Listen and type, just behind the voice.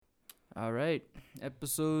All right.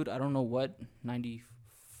 Episode, I don't know what, 90,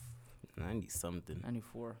 90 something.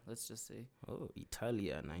 94, let's just say. Oh,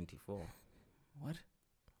 Italia 94. What?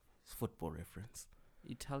 It's football reference.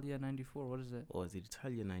 Italia 94, what is that? Or is it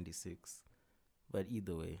Italia 96? But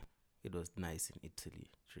either way, it was nice in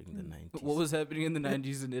Italy during the 90s. What was happening in the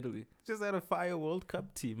 90s in Italy? Just had a fire World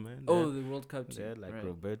Cup team, man. Oh, the World Cup team. They had like right.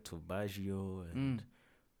 Roberto Baggio and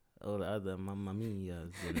all the other Mamma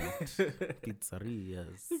Mia's and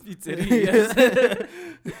pizzerias. Pizzerias.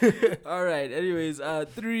 All right. Anyways,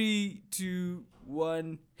 3, 2,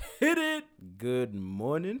 1, hit it. Good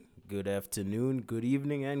morning, good afternoon, good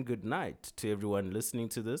evening, and good night to everyone listening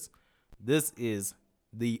to this. This is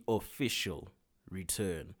the official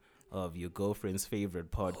return of your girlfriend's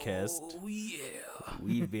favorite podcast. Oh, yeah.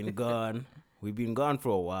 We've been gone. We've been gone for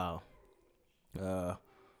a while.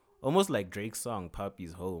 Almost like Drake's song,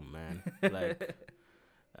 Poppy's Home, man. Like,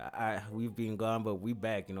 we've been gone, but we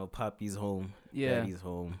back, Poppy's home, Yeah. Daddy's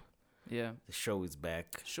home. Yeah. The show is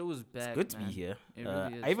back. Show is back. It's good to man. be here. It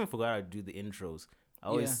really is. I even forgot how to do the intros. I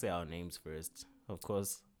always Yeah. say our names first. Of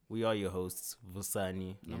course, we are your hosts,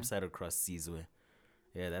 Vusani, and Yeah. I'm sat across Sizwe.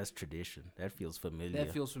 Yeah, that's tradition. That feels familiar.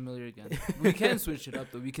 That feels familiar again. We can switch it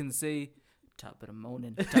up, though. We can say, top of the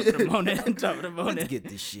morning, top of the morning, top of the morning. Let's get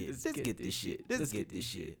this shit. Let's get this shit. Let's get this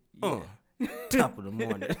shit. Top of the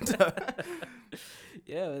morning.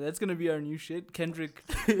 Yeah, that's going to be our new shit. Kendrick,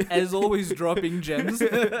 as always, dropping gems. Yeah,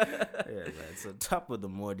 man. So top of the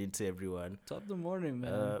morning to everyone. Top of the morning,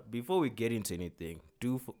 man. Before we get into anything,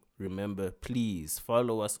 remember, please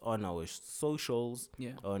follow us on our socials.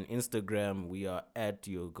 Yeah. On Instagram, we are at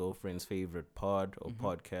your girlfriend's favorite pod or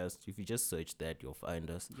podcast. If you just search that, you'll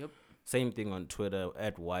find us. Yep. Same thing on Twitter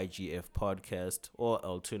at YGF Podcast, or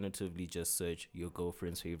alternatively, just search your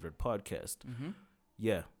girlfriend's favorite podcast.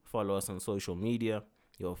 Yeah, follow us on social media.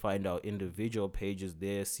 You'll find our individual pages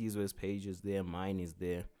there. Caesar's page is there. Mine is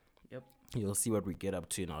there. Yep. You'll see what we get up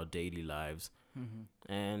to in our daily lives.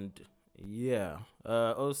 And yeah,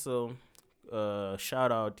 also,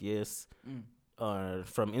 shout out, yes,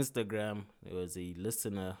 from Instagram. There was a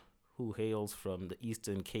listener who hails from the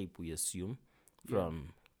Eastern Cape, we assume,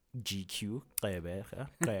 from GQ, Kayabeka,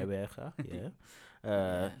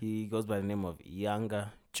 yeah. He goes by the name of Yanga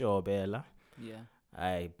Chobela. Yeah.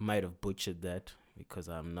 I might have butchered that because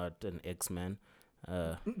I'm not an X-Man.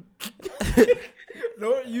 No,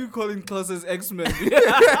 you calling classes X-Men?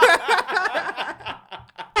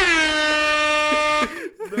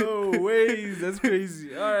 No ways. That's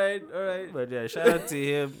crazy. All right. But yeah, shout out to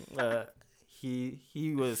him.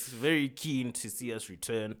 He was very keen to see us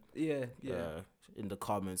return. Yeah. In the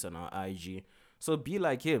comments on our IG. So be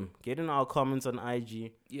like him. Get in our comments on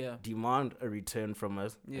IG. Yeah. Demand a return from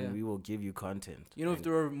us, Yeah. and we will give you content. If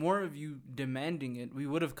there were more of you demanding it, we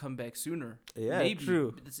would have come back sooner. Yeah, maybe.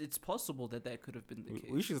 true. It's possible that could have been the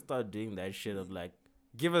case. We should start doing that shit of like,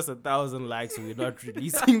 give us 1,000 likes, and we're not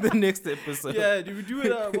releasing the next episode. Yeah, did we do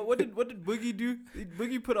it? What did Boogie do?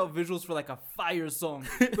 Boogie put out visuals for like a fire song,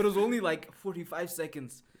 but it was only like 45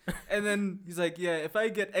 seconds. And then he's like, "Yeah, if I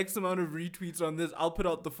get X amount of retweets on this, I'll put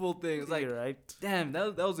out the full thing." It's like, right. damn,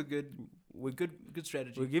 that was a good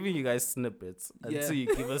strategy. We're giving you guys snippets Yeah. until you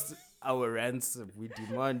give us our ransom. We're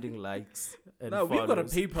demanding likes and No, we've got a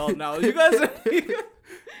follows. PayPal now. You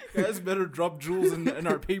guys better drop jewels in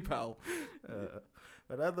our PayPal.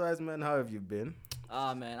 But otherwise, man, how have you been?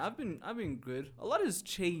 Man, I've been good. A lot has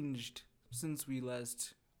changed since we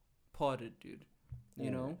last potted, dude. You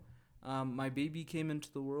know, my baby came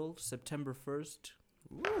into the world September 1st.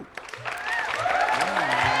 Woo. A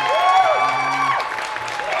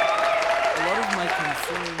lot of my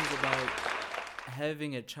concerns about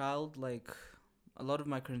having a child, like a lot of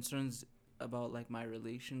my concerns about like my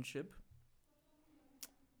relationship,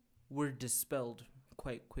 were dispelled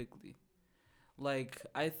quite quickly. Like,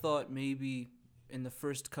 I thought maybe in the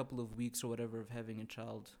first couple of weeks or whatever of having a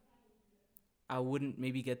child, I wouldn't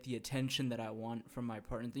maybe get the attention that I want from my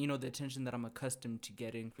partner. The attention that I'm accustomed to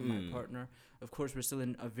getting from my partner. Of course, we're still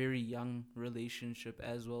in a very young relationship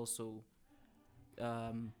as well, so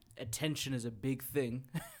attention is a big thing.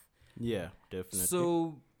 Yeah, definitely.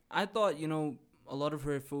 So I thought, a lot of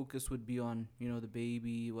her focus would be on, the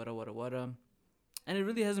baby, wada. And it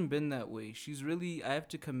really hasn't been that way. I have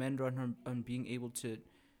to commend her on being able to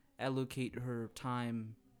allocate her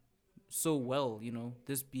time so well,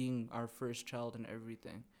 this being our first child and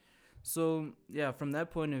everything. So, yeah, from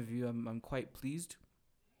that point of view, I'm quite pleased.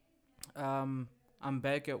 I'm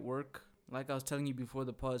back at work. Like I was telling you before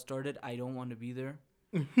the pod started, I don't want to be there.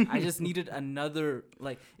 I just needed another,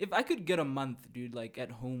 like, if I could get a month, dude, like,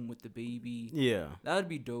 at home with the baby. Yeah. That would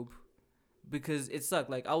be dope. because it sucked.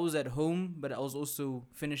 Like, I was at home, but I was also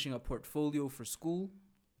finishing a portfolio for school.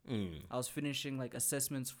 I was finishing like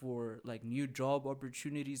assessments for like new job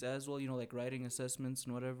opportunities as well, like writing assessments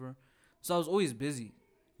and whatever. So I was always busy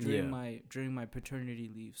during my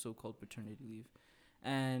paternity leave, so-called paternity leave.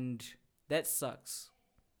 And that sucks.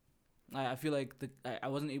 I feel like I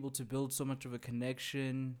wasn't able to build so much of a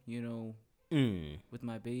connection, with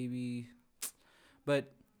my baby.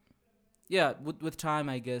 But yeah, with time,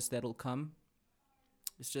 I guess that'll come.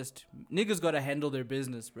 It's just niggas gotta handle their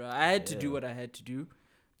business, bro. I had to do what I had to do.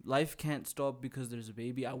 Life can't stop because there's a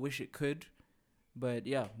baby. I wish it could, but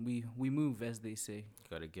yeah, we move, as they say.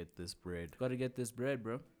 Gotta get this bread. Gotta get this bread,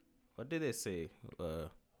 bro. What did they say?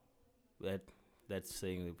 That's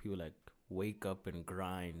saying that people like wake up and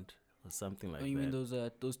grind or something like that. You mean those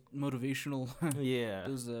motivational yeah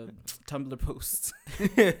those Tumblr posts?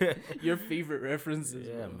 Your favorite references?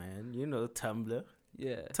 Yeah, bro. man. Tumblr.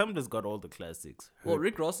 Yeah. Tumblr's got all the classics. Well,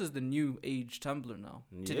 Rick Ross is the new age Tumblr now.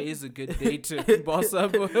 Yeah. Today is a good day to boss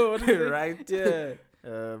up. Right? Yeah.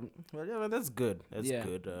 Well, yeah, man, that's good. That's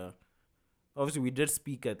good. Obviously, we did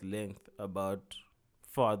speak at length about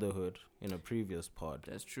fatherhood in a previous pod.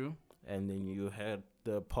 That's true. And then you had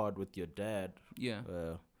the pod with your dad. Yeah.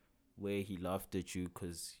 Where he laughed at you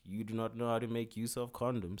because you do not know how to make use of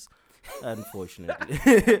condoms.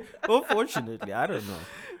 Unfortunately. Or fortunately, I don't know.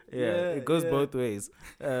 Yeah, it goes both ways.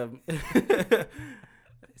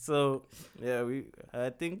 So, yeah, I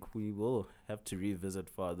think we will have to revisit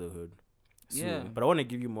fatherhood soon. Yeah. But I want to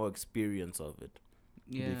give you more experience of it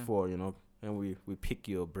Yeah. before, and we pick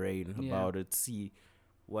your brain about it, see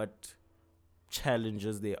what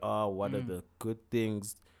challenges there are, what are the good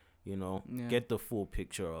things, get the full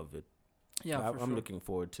picture of it. Yeah, I'm looking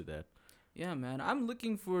forward to that. Yeah, man. I'm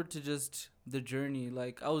looking forward to just the journey.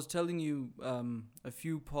 Like I was telling you a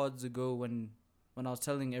few pods ago when I was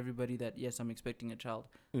telling everybody that, yes, I'm expecting a child.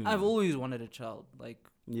 I've always wanted a child. Like,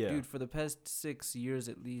 dude, for the past 6 years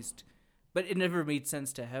at least. But it never made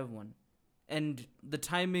sense to have one. And the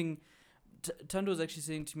timing... Tando was actually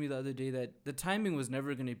saying to me the other day that the timing was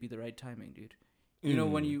never going to be the right timing, dude.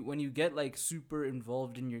 When you get, like, super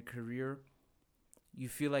involved in your career, you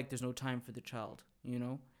feel like there's no time for the child,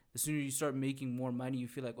 The sooner you start making more money, you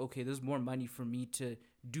feel like, okay, there's more money for me to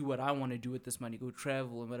do what I want to do with this money, go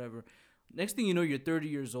travel and whatever. Next thing you know, you're 30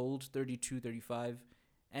 years old, 32, 35,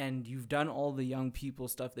 and you've done all the young people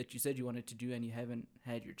stuff that you said you wanted to do and you haven't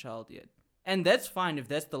had your child yet. And that's fine if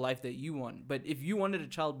that's the life that you want. But if you wanted a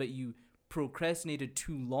child but you procrastinated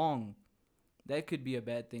too long, that could be a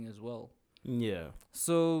bad thing as well. Yeah.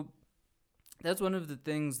 So that's one of the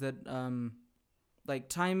things that... like,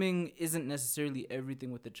 timing isn't necessarily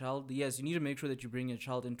everything with the child. Yes, you need to make sure that you bring your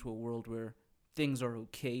child into a world where things are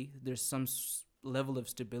okay. There's some level of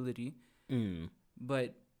stability.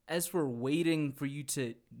 But as for waiting for you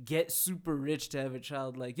to get super rich to have a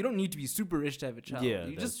child, like, you don't need to be super rich to have a child. Yeah,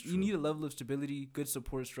 you need a level of stability, good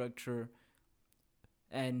support structure,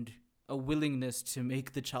 and a willingness to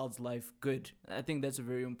make the child's life good. I think that's a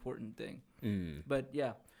very important thing. But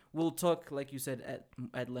yeah. We'll talk, like you said,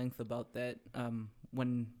 at length about that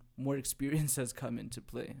when more experience has come into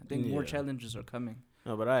play. I think more challenges are coming.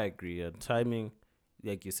 No, but I agree. Timing,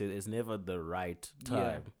 like you said, is never the right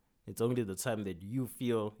time. It's only the time that you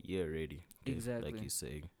feel you're ready. Exactly. Like you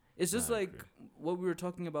say. It's just what we were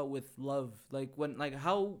talking about with love. Like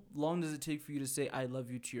how long does it take for you to say I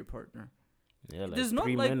love you to your partner? Yeah, like There's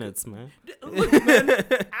 3 minutes, man. Look, man,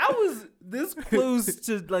 I was this close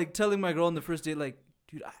to like telling my girl on the first date, like,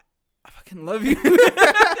 dude, I fucking love you.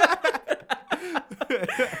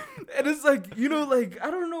 And it's like, like, I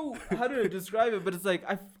don't know how to describe it, but it's like,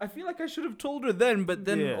 I feel like I should have told her then, but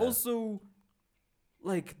then also,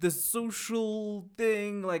 like, the social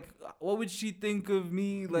thing, like, what would she think of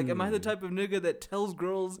me? Like, am I the type of nigga that tells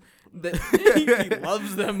girls that he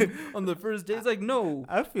loves them on the first date? It's like, no.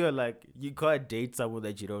 I feel like you can't date someone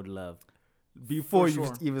that you don't love before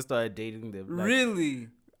you even start dating them. Like, really?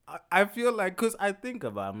 I feel like, because I think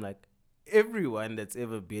about, I'm like, everyone that's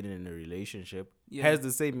ever been in a relationship has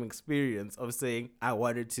the same experience of saying, I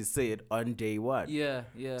wanted to say it on day one. Yeah.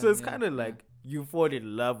 So it's kind of like you fall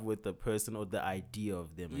in love with the person or the idea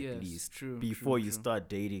of them at least before you start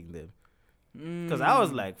dating them. Because I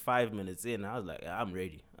was like 5 minutes in, I was like, I'm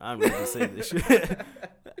ready to say this shit.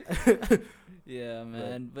 Yeah,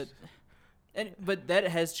 man. But that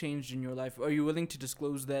has changed in your life. Are you willing to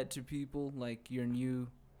disclose that to people? Like your new,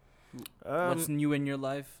 what's new in your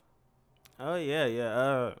life? Oh,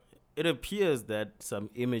 yeah. It appears that some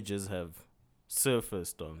images have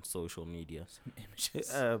surfaced on social media. Some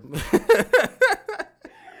images. I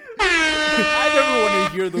never want to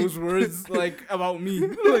hear those words like about me.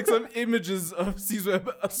 Like some images of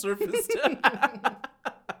Sizwe surfaced.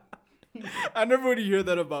 I never want to hear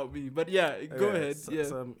that about me. But yeah, go ahead. Yeah.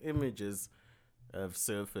 Some images have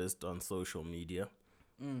surfaced on social media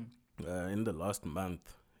in the last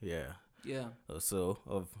month. Yeah. Yeah. Or so,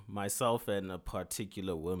 of myself and a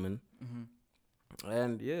particular woman.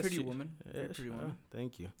 And yes, Pretty woman. Very pretty woman.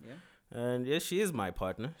 Thank you. Yeah. And yes, she is my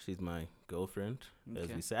partner. She's my girlfriend, as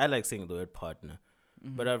Okay. we say. I like saying the word partner.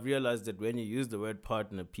 But I've realized that when you use the word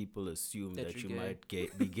partner, people assume That that you you're gay.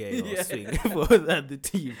 might be gay or Yeah. swing for the other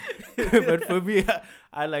team. But for me,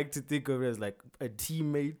 I like to think of it as like a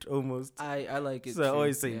teammate almost. I like it. So I too.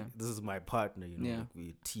 always say, Yeah. this is my partner, you know, Yeah. like we're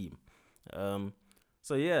a team.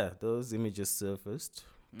 So yeah, those images surfaced.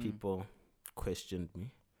 People questioned me.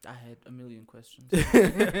 I had a million questions.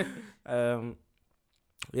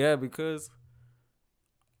 Yeah, because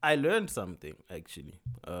I learned something actually.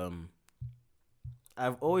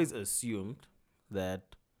 I've always assumed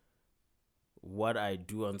that what I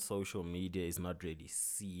do on social media is not really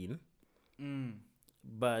seen,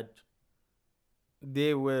 but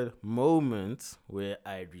there were moments where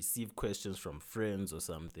I received questions from friends or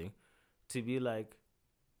something to be like,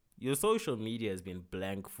 your social media has been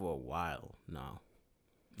blank for a while now,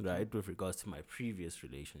 right? With regards to my previous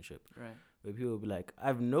relationship. Right. Where people will be like,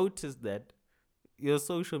 I've noticed that your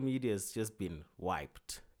social media has just been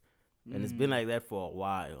wiped. And it's been like that for a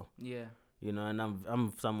while. Yeah. You know, and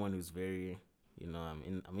I'm someone who's very, you know,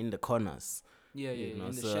 I'm in the corners. Yeah, you yeah, know,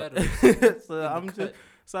 in the so- shadows. So in I'm the just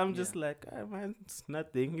cut. I'm just like, man, it's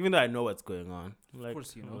nothing. Even though I know what's going on. Like,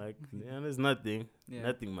 course you know. Like, yeah, there's nothing. Yeah.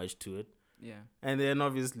 Nothing much to it. Yeah. And then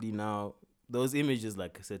obviously now those images,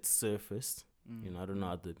 like I said, surfaced. Mm. You know, I don't know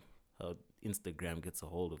how Instagram gets a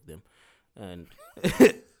hold of them. And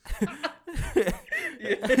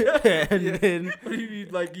and then What do you mean?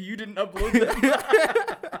 Like you didn't upload them?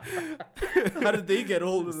 How did they get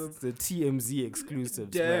hold of them? it's the TMZ exclusives.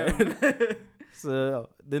 Damn. Man. So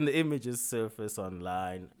then the images surface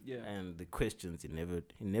online, Yeah. and the questions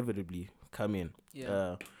inevitably come in.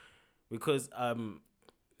 Yeah. Because I don't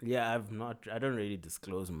really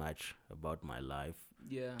disclose much about my life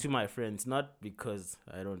Yeah. to my friends, not because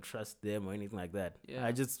I don't trust them or anything like that. Yeah.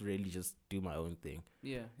 I just really just do my own thing.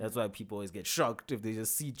 Yeah. That's why people always get shocked if they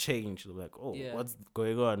just see change. They're like, oh, Yeah. what's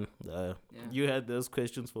going on? Yeah. You had those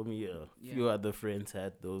questions for me. A Yeah. few other friends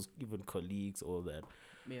had those, even colleagues, all that.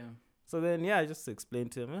 Yeah. So then, I just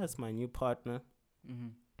explained to him, that's my new partner.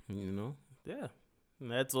 Mm-hmm. You know,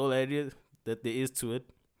 and that's all that there is to it.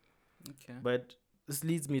 Okay. But this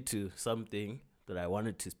leads me to something that I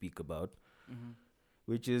wanted to speak about,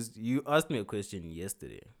 which is, you asked me a question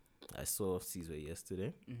yesterday. I saw Sizwe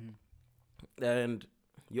yesterday. And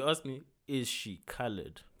you asked me, is she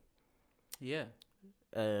colored? Yeah.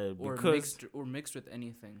 Or Because mixed with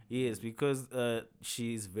anything. yes, because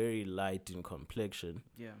she's very light in complexion.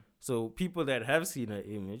 Yeah. So people that have seen her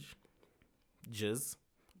image, just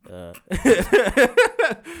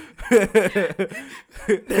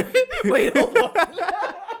Wait, hold on.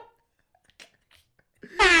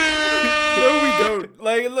 No, we don't.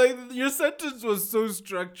 Like your sentence was so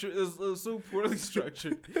structured, so poorly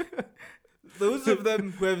structured. Those of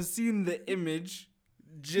them who have seen the image,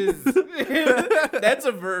 jizz. That's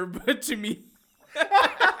a verb to me.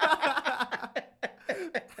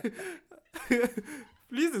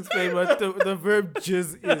 please explain what the verb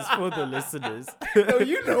jizz is for the listeners. No,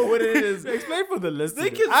 you know what it is. Explain for the listeners. They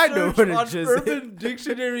can I know search what a on jizz is. Urban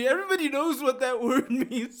Dictionary. Everybody knows what that word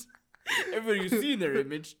means. Everybody who's seen their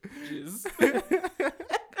image, jizz.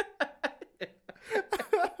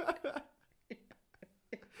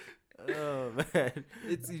 Oh man.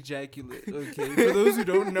 It's ejaculate. Okay, for those who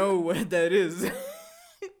don't know what that is,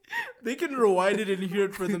 they can rewind it and hear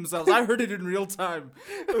it for themselves. I heard it in real time.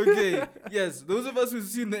 Okay, yes, those of us who've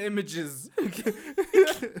seen the images. Okay.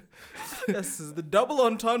 Yes, the double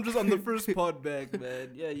entendres on the first pod back, man.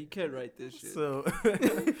 Yeah, you can't write this shit. So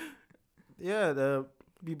the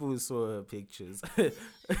people who saw her pictures,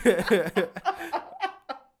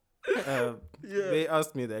 they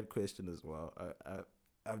asked me that question as well.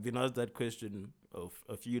 I've been asked that question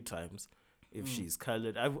a few times, if she's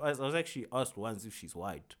colored. I was actually asked once if she's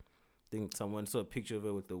white. I think someone saw a picture of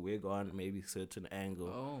her with the wig on, maybe certain angle,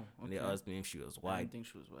 Oh, okay. and they asked me if she was I white. didn't think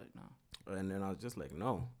she was white. No, And then I was just like,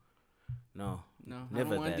 no. no, Never I don't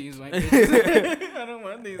want that. these white bitches. I don't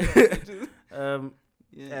want these white bitches.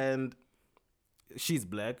 Yeah. And she's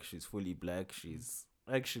black. She's fully black. She's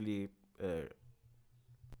actually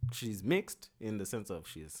she's mixed in the sense of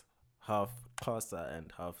she's half Xhosa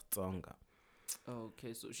and half Tsonga. Oh,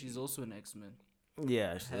 okay, so she's also an X-Men.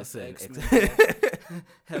 Yeah, she's Half an X-Men, X.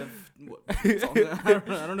 have what,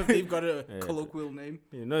 I don't know if they've got a Yeah. colloquial name.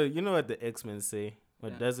 You know what the X-Men say?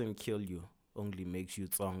 What Yeah. doesn't kill you only makes you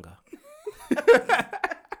stronger.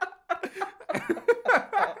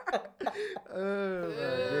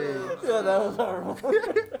 Yeah, that was horrible.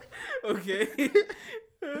 Okay.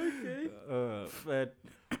 Okay. But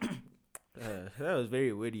that was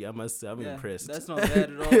very witty. I must say, I'm Yeah, impressed. That's not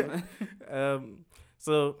bad at all, man.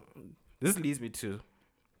 So this leads me to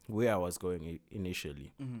where I was going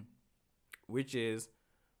initially, Mm-hmm. which is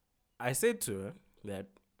I said to her that,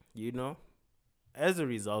 as a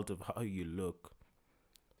result of how you look,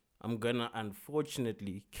 I'm gonna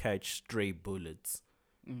unfortunately catch stray bullets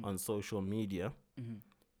Mm-hmm. on social media Mm-hmm.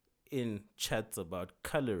 in chats about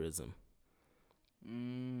colorism.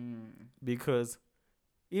 Mm. Because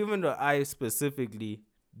even though I specifically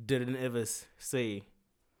didn't ever say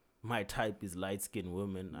my type is light-skinned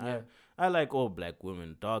women, Yeah. I like all black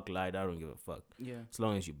women, dark, light, I don't give a fuck, Yeah. as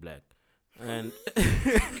long as you're black. And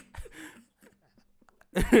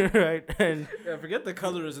right, and Yeah, forget the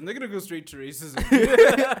colorism. They're gonna go straight to racism.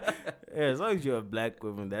 yeah, as long as you're a black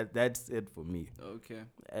woman, that's it for me. Okay.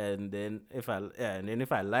 And then if I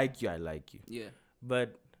like you, I like you. Yeah.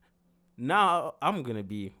 But now I'm gonna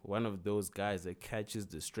be one of those guys that catches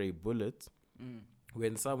the stray bullets Mm.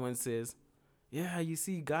 when someone says, "Yeah, you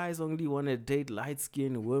see, guys only want to date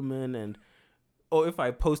light-skinned women," or if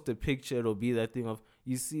I post a picture, it'll be that thing of,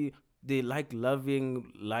 you see, they like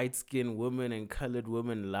loving light-skinned women and colored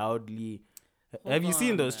women loudly. Have you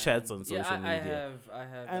seen those chats on social media? I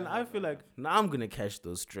have. And I feel like now I'm gonna catch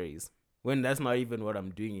those strays when that's not even what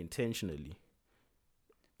I'm doing intentionally.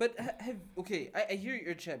 But I hear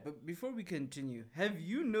your chat, but before we continue, have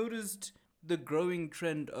you noticed the growing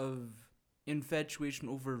trend of infatuation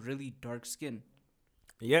over really dark skin?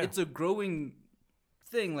 Yeah, It's a growing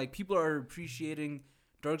thing. Like, people are appreciating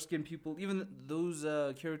dark skinned people, even those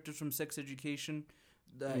characters from Sex Education,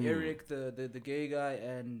 Eric, the gay guy,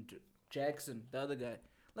 and Jackson, the other guy.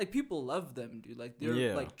 Like, people love them, dude. Like,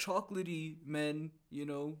 they're like chocolatey men,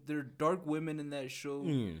 they're dark women in that show.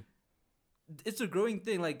 It's a growing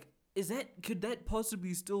thing. Like, could that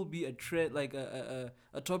possibly still be a trend, like a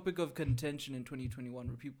topic of contention in 2021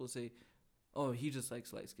 where people say, oh, he just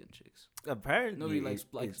likes light-skinned chicks. Apparently, Nobody likes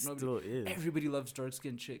black. It still is. Everybody loves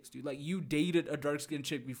dark-skinned chicks, dude. Like, you dated a dark-skinned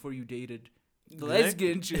chick before you dated the Exactly.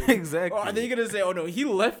 light-skinned chick. Exactly. Or are they gonna say, oh no, he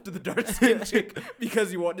left the dark-skinned chick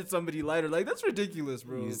because he wanted somebody lighter? Like, that's ridiculous,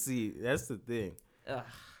 bro. You see, that's the thing. Ugh.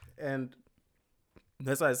 And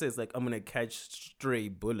that's why I say it's like I'm gonna catch stray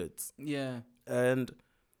bullets. Yeah. And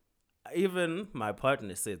even my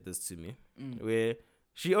partner said this to me, where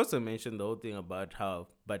she also mentioned the whole thing about how,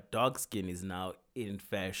 but dark skin is now in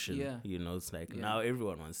fashion. Yeah. It's like now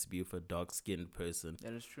everyone wants to be with a dark skinned person.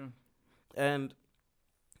 That is true.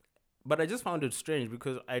 But I just found it strange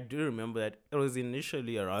because I do remember that it was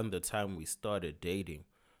initially around the time we started dating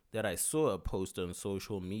that I saw a post on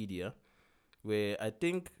social media where I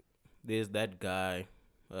think there's that guy,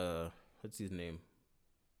 what's his name?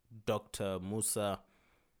 Dr. Musa,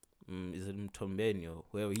 is it Mtombenyo?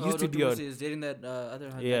 Where he used to be on. Is dating that other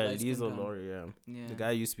Lisa Laurie, Yeah. The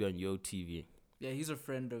guy used to be on Yo TV. Yeah, he's a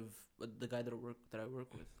friend of the guy that I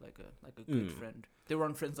work with, like a good friend. They were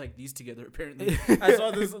on Friends Like These together, apparently. I saw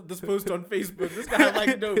this post on Facebook. This guy,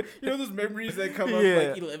 like, those memories that come up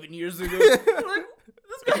like 11 years ago. Like,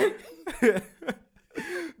 this guy.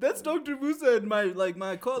 That's Dr. Musa and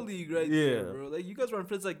my colleague right there, bro. Like, you guys were on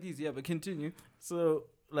Friends Like These, but continue. So,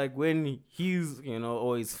 like, when he's,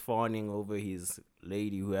 always fawning over his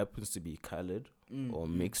lady who happens to be colored or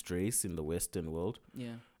mixed race in the Western world.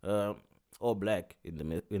 Yeah. Or black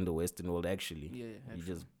in the Western world, actually. Yeah, You're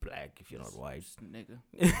just black if you're not white. Just nigga.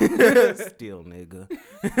 Still nigga.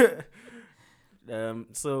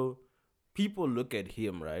 So people look at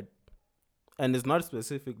him, right? And it's not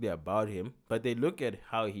specifically about him, but they look at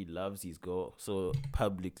how he loves his girl so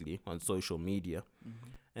publicly on social media.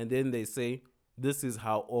 And then they say, this is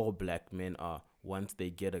how all black men are once they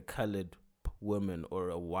get a colored woman or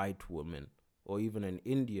a white woman or even an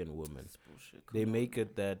Indian woman. They make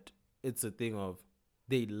it that it's a thing of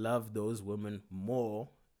they love those women more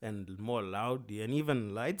and more loudly, and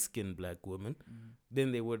even light-skinned black women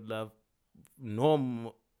than they would love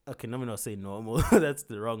normal. Okay, let me not say normal. That's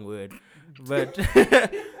the wrong word. But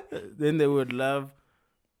then they would love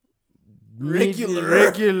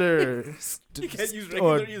regular. You can't use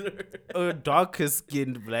regular either. Or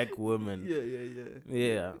darker-skinned black women.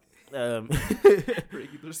 Yeah.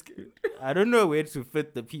 Regular skin. I don't know where to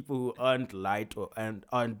fit the people who aren't light and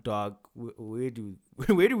aren't dark. Where do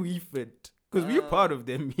we fit? Because we're part of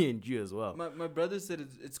them, me and you as well. My brother said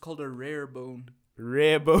it's called a rare bone.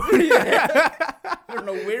 rare bone. I don't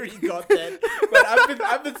know where he got that, but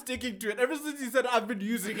I've been sticking to it ever since he said I've been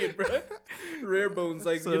using it, bro. Rare bones,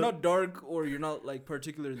 like So- you're not dark or you're not like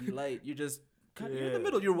particularly light. You're just you're in the Yeah.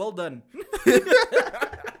 middle. You're well done.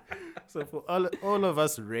 So for all of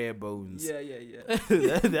us rare bones, Yeah.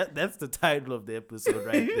 that's the title of the episode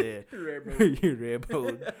right there. Rare bone. Rare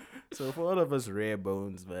bone. So for all of us rare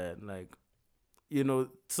bones, man, like, you know,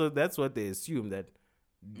 so that's what they assume, that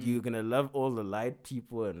you're gonna love all the light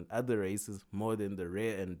people and other races more than the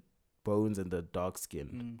rare and bones and the dark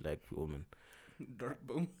skinned black woman. Dark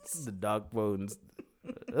bones. The dark bones.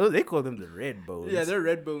 Oh, they call them the red bones. Yeah, they're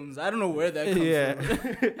red bones. I don't know where that comes Yeah.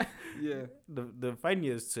 from. Yeah. The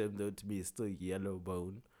funniest term though to me is still yellow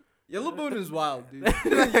bone. Yellow bone is wild, dude.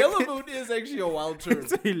 Yellow bone is actually a wild term.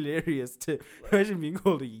 It's hilarious to imagine being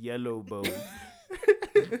called a yellow bone.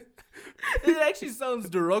 It actually sounds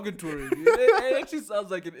derogatory, dude. It actually sounds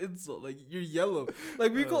like an insult. Like, you're yellow.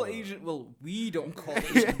 Like, we call Asian... Well, we don't call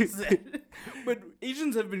Asians that. But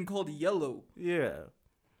Asians have been called yellow. Yeah.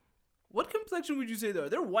 What complexion would you say they are?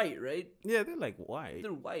 They're white, right? Yeah, they're like white.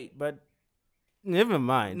 They're white. But never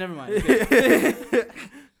mind. Never mind. Okay.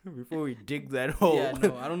 Before we dig that hole. Yeah,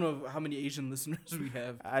 no. I don't know how many Asian listeners we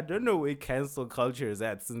have. I don't know where cancel culture is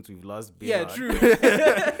at since we've lost Beyond. Yeah,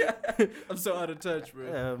 true. I'm so out of touch,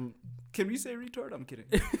 bro. Can we say retard? I'm kidding.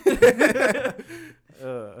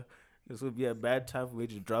 This would be a bad time for me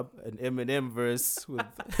to drop an Eminem verse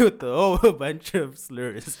with a whole bunch of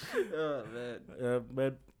slurs. Oh, man.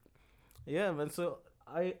 But yeah, man. So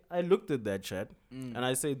I looked at that chat and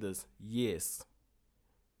I say this: yes,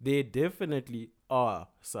 there definitely are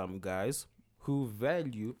some guys who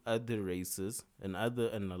value other races and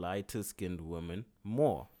lighter skinned women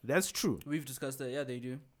more. That's true. We've discussed that. Yeah, they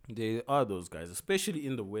do. There are those guys, especially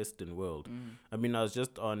in the Western world. I mean, I was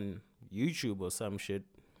just on YouTube or some shit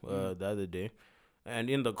the other day, and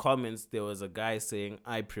in the comments there was a guy saying,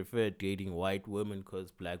 I prefer dating white women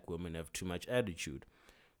because black women have too much attitude.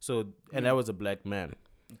 So, and that was a black man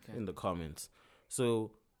in the comments.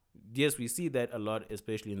 So, yes, we see that a lot,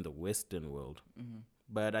 especially in the Western world.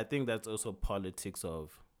 But I think that's also politics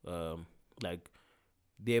of, like,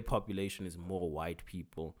 their population is more white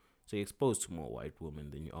people. So you're exposed to more white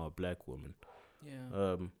women than you are black women.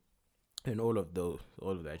 Yeah. And all of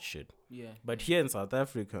that shit. Yeah. But here in South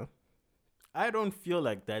Africa, I don't feel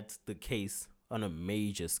like that's the case on a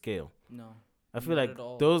major scale. No. I feel Not like at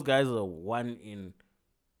all. those guys are 1 in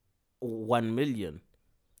 1 million.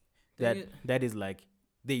 That is like,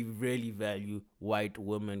 they really value white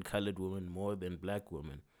women, colored women more than black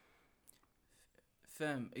women.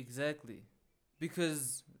 Fam, exactly.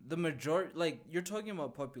 Because the majority, like, you're talking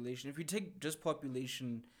about population. If you take just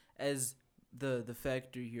population as the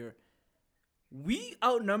factor here, we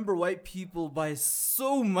outnumber white people by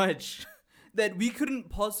so much that we couldn't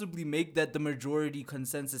possibly make that the majority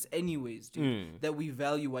consensus anyways, dude. That we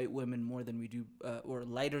value white women more than we do, or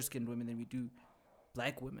lighter skinned women than we do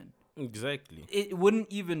black women. Exactly. It wouldn't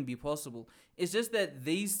even be possible. It's just that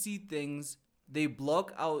they see things, they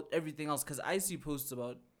block out everything else. Because I see posts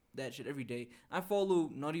about that shit every day. I follow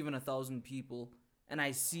not even 1,000 people, and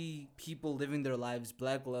I see people living their lives,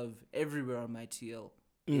 black love, everywhere on my TL.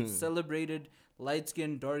 It's celebrated, light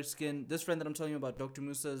skin, dark skin. This friend that I'm telling you about, Dr.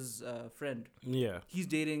 Musa's friend, Yeah. he's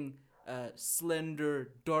dating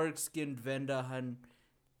slender, dark skinned Venda Han.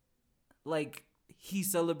 Like, he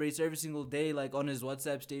celebrates every single day, like on his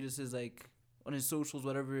WhatsApp statuses, like on his socials,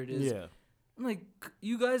 whatever it is. Yeah. I'm like,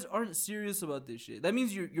 you guys aren't serious about this shit. That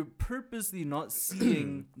means you're purposely not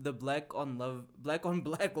seeing the black on black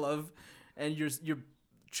love, and you're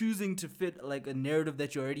choosing to fit like a narrative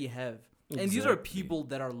that you already have. And these are Exactly. people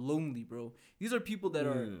that are lonely, bro. These are people that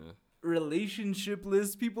are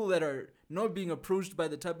relationshipless, people that are not being approached by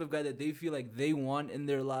the type of guy that they feel like they want in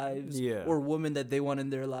their lives, Yeah. or woman that they want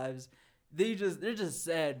in their lives. They're just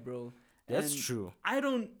sad, bro. That's And true. I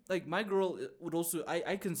don't like my girl would also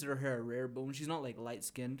I consider her a rare bone. She's not like light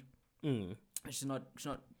skinned. She's not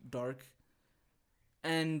dark.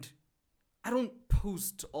 And I don't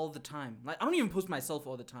post all the time. Like, I don't even post myself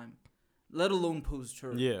all the time, let alone post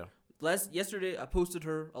her. Yeah. Yesterday I posted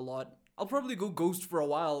her a lot. I'll probably go ghost for a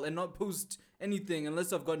while and not post anything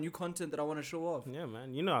unless I've got new content that I want to show off. Yeah,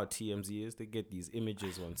 man. You know how TMZ is. They get these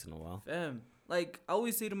images once in a while. Fam, like, I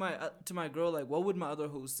always say to my girl, like, what would my other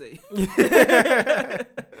hosts say if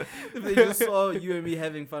they just saw you and me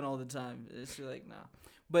having fun all the time? She's like, nah.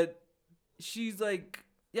 But she's like,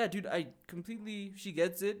 yeah, dude, she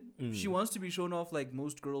gets it. She wants to be shown off like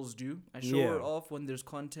most girls do. I show her off when there's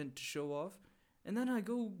content to show off. And then I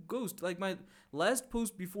go ghost. Like, my last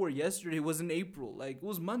post before yesterday was in April. Like, it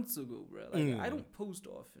was months ago, bro. Like, I don't post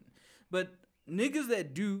often. But niggas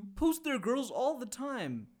that do post their girls all the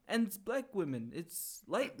time. And it's black women, it's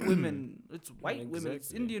light women, it's white women,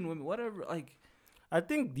 it's Indian women, whatever. Like, I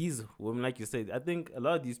think these women, like you said, I think a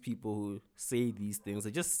lot of these people who say these things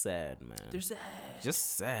are just sad, man. they're sad.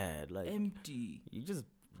 Just sad. Like, Empty. you just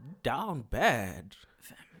down bad.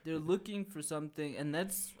 They're looking for something, and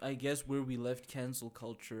that's, I guess, where we left cancel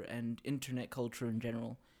culture and internet culture in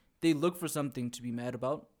general. They look for something to be mad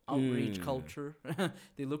about. Outrage culture.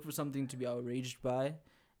 They look for something to be outraged by.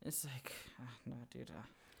 It's like, nah, dude.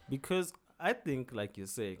 Because I think, like you're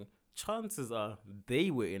saying, chances are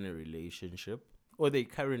they were in a relationship or they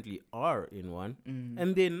currently are in one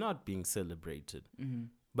and they're not being celebrated.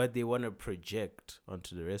 But they want to project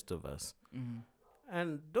onto the rest of us.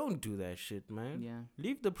 And don't do that shit, man. Yeah.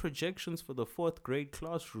 Leave the projections for the 4th grade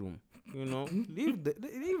classroom. You know, leave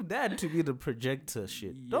that to be the projector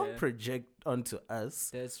shit. Yeah. Don't project onto us.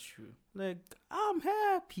 That's true. Like, I'm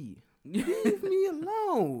happy. Leave me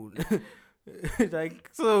alone. Like,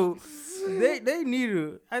 so they need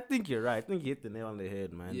to. I think you're right. I think you hit the nail on the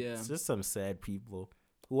head, man. Yeah. It's just some sad people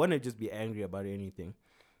who want to just be angry about anything.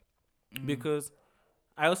 Because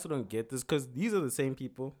I also don't get this, because these are the same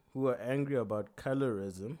people who are angry about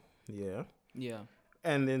colorism. Yeah. Yeah.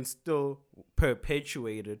 And then still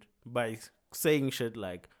perpetuated by saying shit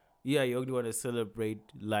like, yeah, you only want to celebrate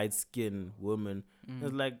light-skinned women.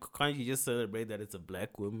 It's like, can't you just celebrate that it's a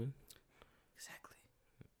black woman? Exactly.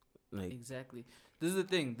 Like, Exactly. This is the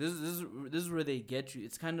thing. This is where they get you.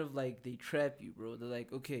 It's kind of like they trap you, bro. They're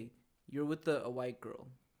like, okay, you're with a white girl,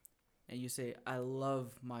 and you say, I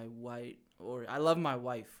love my wife, or I love my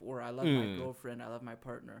my girlfriend, I love my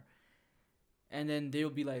partner. And then they'll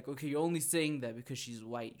be like, okay, you're only saying that because she's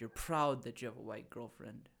white. You're proud that you have a white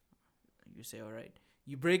girlfriend. You say, all right.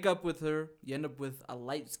 You break up with her. You end up with a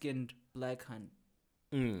light-skinned black hun.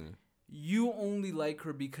 You only like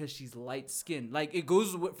her because she's light-skinned. Like, it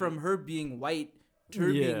goes from her being white to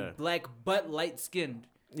her being black but light-skinned.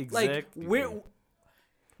 Exactly. Like, where...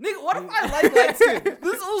 Nigga, what if I like light skin?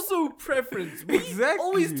 This is also preference. We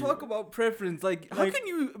always talk about preference. Like, how can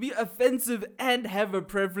you be offensive and have a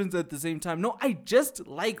preference at the same time? No, I just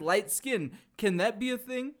like light skin. Can that be a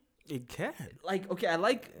thing? It can. Like, okay, I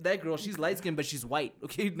like that girl. She's light skinned, but she's white.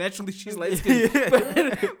 Okay, naturally she's light skinned.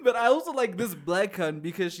 but I also like this black hun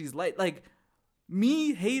because she's light. Like,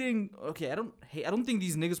 me hating. Okay, I don't think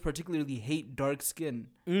these niggas particularly hate dark skin.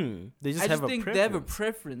 They just I have just a think preference. they have a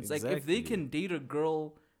preference. Exactly. Like, if they can date a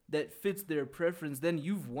girl that fits their preference, then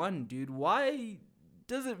you've won, dude. Why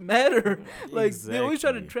does it matter? Like, they always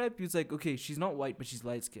try to trap you. It's like, okay, she's not white, but she's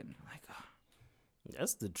light skinned. Like,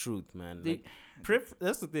 that's the truth, man. Like,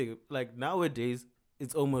 that's the thing. Like, nowadays,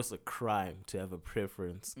 it's almost a crime to have a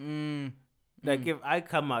preference. Like, if I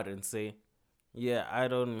come out and say, yeah, I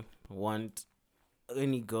don't want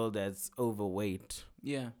any girl that's overweight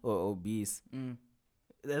or obese,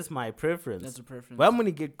 that's my preference. That's a preference. But I'm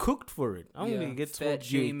gonna get cooked for it. I'm gonna get fat told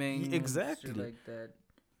shaming, exactly shit like that.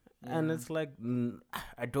 And it's like,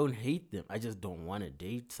 I don't hate them. I just don't want to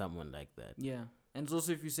date someone like that. Yeah, and it's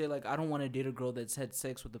also if you say like, I don't want to date a girl that's had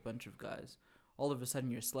sex with a bunch of guys, all of a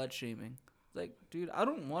sudden you're slut shaming. It's like, dude, I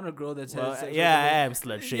don't want a girl that's had sex. Yeah, I am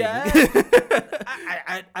slut shaming.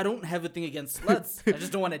 Yeah, I don't have a thing against sluts. I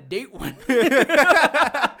just don't want to date one.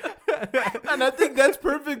 And I think that's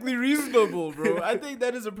perfectly reasonable, bro. I think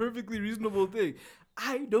that is a perfectly reasonable thing.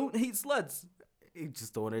 I don't hate sluts. You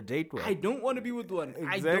just don't want to date one. I don't want to be with one.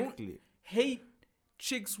 Exactly. I don't hate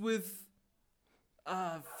chicks with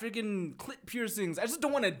friggin' clit piercings. I just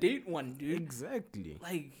don't want to date one, dude. Exactly.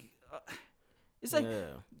 Like, it's like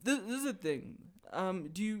this is the thing.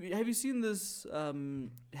 Have you seen this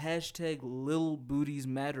hashtag Lil Booties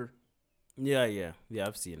Matter? Yeah,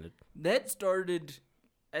 I've seen it. That started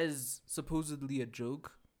as supposedly a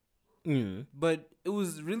joke, but it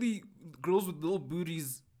was really girls with little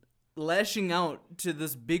booties lashing out to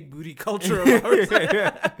this big booty culture of ours.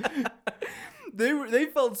 They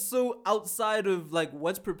felt so outside of like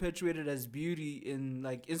what's perpetuated as beauty in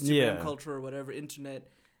like Instagram culture or whatever, internet,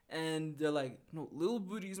 and they're like, no, little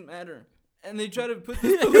booties matter. And they try to put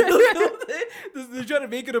this political thing, they try to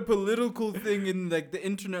make it a political thing in like the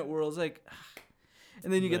internet world. It's like,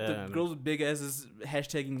 and then you get the girls with big asses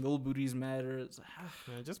hashtagging little booties matter. It's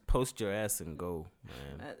like, just post your ass and go,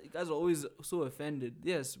 man. You guys are always so offended.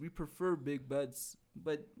 Yes, we prefer big butts,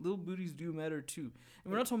 but little booties do matter too.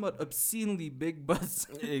 And we're not talking about obscenely big butts.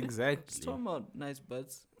 Exactly. Just talking about nice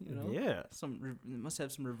butts, you know? Yeah. It must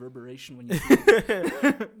have some reverberation when you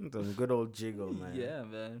some good old jiggle, man. Yeah,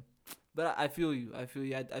 man. But I feel you. I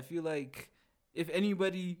feel like if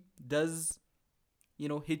anybody does,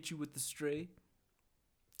 hit you with the stray,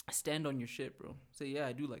 stand on your shit, bro. Say, yeah,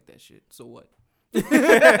 I do like that shit. So what?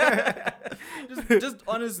 just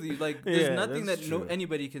honestly, like, there's nothing that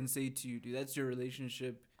anybody can say to you, dude. That's your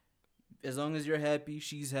relationship. As long as you're happy,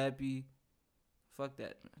 she's happy. Fuck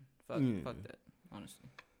that, man. Fuck that. Honestly.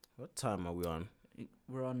 What time are we on?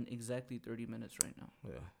 We're on exactly 30 minutes right now.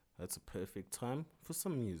 Yeah, that's a perfect time for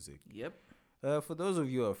some music. Yep. For those of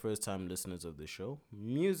you who are first-time listeners of the show,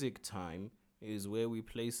 Music Time is where we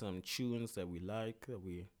play some tunes that we like, that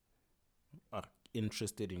we are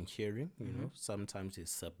interested in hearing. You know, sometimes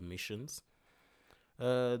it's submissions.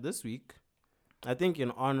 This week, I think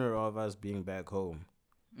in honor of us being back home,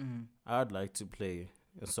 I'd like to play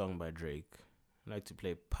a song by Drake. I'd like to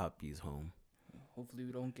play Papi's Home. Hopefully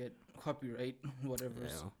we don't get copyright, whatever.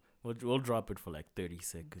 Yeah, we'll drop it for like 30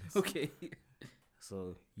 seconds. Okay.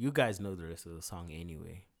 So you guys know the rest of the song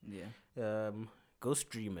anyway. Yeah. Go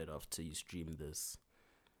stream it after you stream this.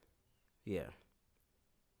 Yeah.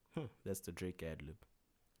 That's the Drake ad-lib.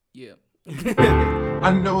 Yeah.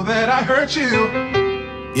 I know that I hurt you.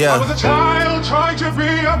 Yeah. I was a child trying to be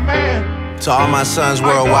a man. To all my sons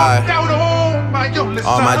worldwide,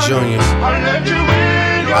 all my juniors,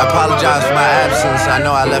 I apologize for my absence. I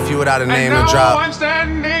know I left you without a name to drop. I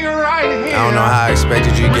don't know how I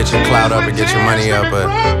expected you to get your clout up and get your money up, but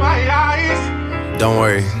don't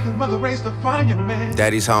worry,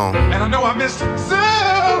 Daddy's home. And I know I missed so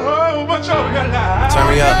much of your life. Turn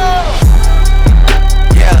me up.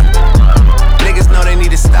 Yeah, niggas know they need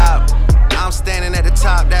to stop. I'm standing at the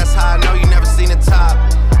top, that's how I know you never seen the top.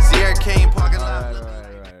 Sierra Kane parking lot.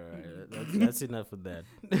 Right. That's enough of that.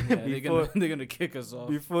 Yeah, they're gonna kick us off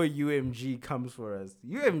before UMG comes for us.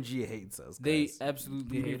 UMG hates us. They guys.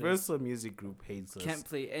 absolutely hate us. Universal Music Group hates us. Can't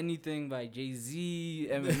play anything by Jay-Z,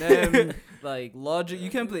 Eminem, like Logic. You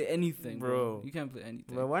can't play anything, bro. You can't play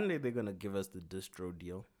anything. Well, one day they're gonna give us the distro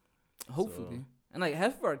deal. Hopefully. So. And like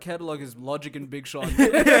half of our catalog is Logic and Big Sean.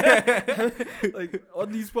 Like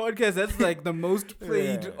on these podcasts, that's like the most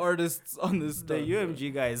played artists on this stuff. The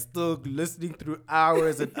UMG guy is still listening through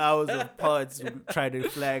hours and hours of pods trying to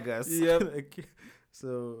flag us. Yep.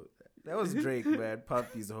 So that was Drake, man.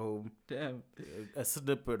 Papi's Home. Damn. A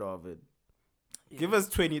snippet of it. Yeah. Give us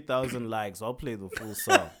 20,000 likes. I'll play the full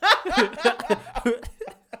song.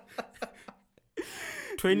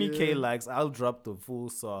 20K likes. I'll drop the full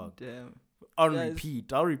song. Damn. On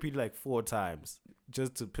repeat. I'll repeat like 4 times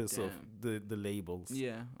just to piss off the labels.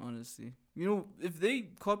 Yeah, honestly. You know, if they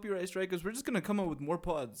copyright strike us, we're just gonna come up with more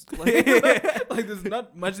pods. Like, like there's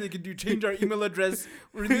not much they can do. Change our email address,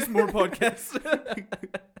 release more podcasts.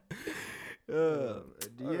 Do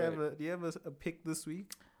you have a pick this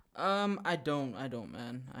week? I don't,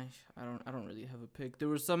 man. I don't really have a pick. There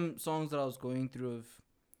were some songs that I was going through of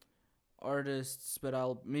artists, but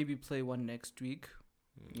I'll maybe play one next week.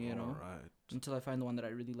 You know, until I find the one that I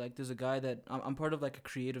really like. There's a guy that I'm part of, like a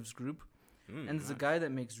creatives group, and there's a guy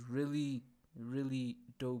that makes really, really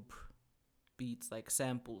dope beats, like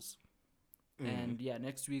samples. And yeah,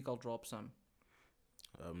 next week I'll drop some.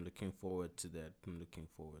 I'm looking forward to that.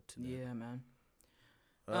 Yeah, man.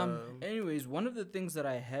 Anyways, one of the things that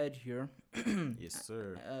I had here, yes,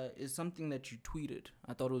 sir, is something that you tweeted.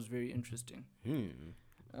 I thought it was very interesting.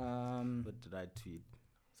 What did I tweet?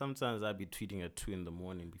 Sometimes I'd be tweeting at 2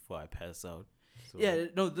 a.m. before I pass out. So. Yeah,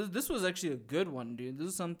 no, this was actually a good one, dude. This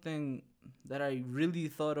is something that I really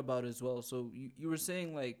thought about as well. So you were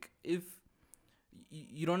saying, like, if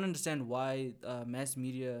you don't understand why mass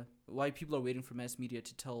media, why people are waiting for mass media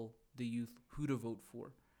to tell the youth who to vote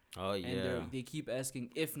for. Oh, yeah. And they keep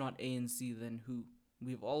asking, if not ANC, then who?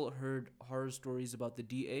 We've all heard horror stories about the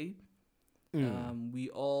DA. We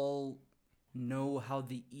all know how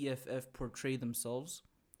the EFF portray themselves.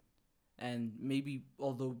 And maybe,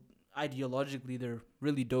 although ideologically they're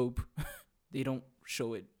really dope, they don't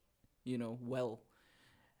show it, well.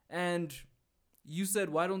 And you said,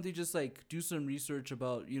 why don't they just, like, do some research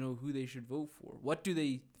about, who they should vote for? What do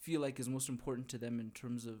they feel like is most important to them in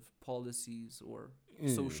terms of policies or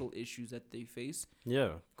social issues that they face?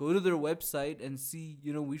 Yeah. Go to their website and see,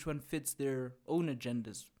 which one fits their own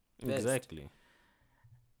agendas best. Exactly.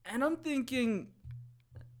 And I'm thinking,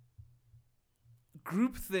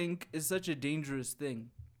 groupthink is such a dangerous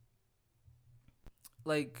thing.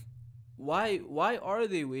 Like, why are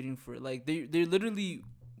they waiting for it? Like, they're literally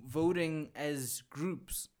voting as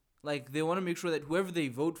groups. Like, they want to make sure that whoever they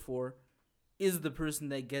vote for is the person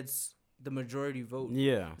that gets the majority vote.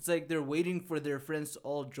 Yeah. It's like they're waiting for their friends to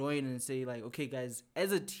all join and say, like, okay, guys,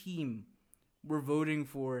 as a team, we're voting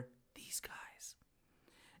for these guys.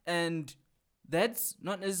 And that's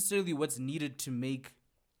not necessarily what's needed to make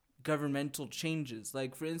governmental changes.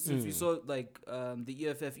 Like, for instance, we saw, like, the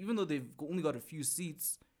EFF, even though they've only got a few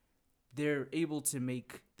seats, they're able to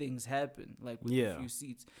make things happen, like with Yeah. a few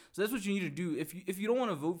seats. So that's what you need to do. If you don't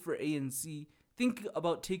want to vote for ANC, think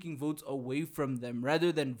about taking votes away from them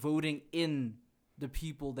rather than voting in the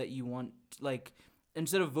people that you want, like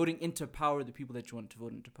instead of voting into power the people that you want to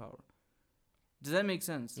vote into power. Does that make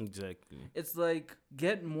sense? Exactly. It's like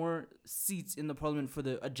get more seats in the parliament for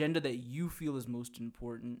the agenda that you feel is most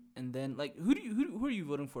important, and then like who are you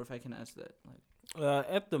voting for, if I can ask that?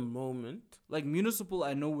 At the moment, Like municipal,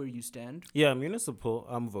 I know where you stand. yeah, municipal,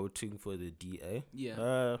 I'm voting for the DA.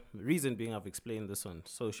 Yeah. Reason being, I've explained this on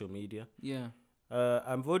social media. Yeah.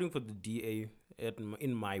 I'm voting for the DA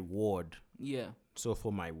in my ward. Yeah. So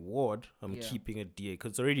for my ward, I'm Yeah. keeping a DA because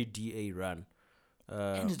it's already DA run.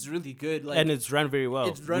 And it's really good. Like, And it's run very well.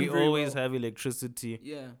 it's run we very always well. have electricity.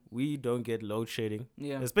 yeah. We don't get load shedding.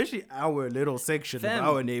 Yeah. Especially our little section Fam.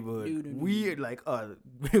 of our neighborhood. Dude, We like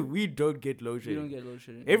we don't get load You shedding. don't get load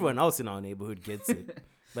shedding. Everyone else in our neighborhood gets it.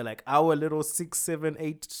 But like our little 6, 7,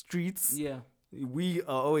 8 streets, Yeah. we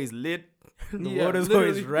are always lit. The Yeah, water's literally,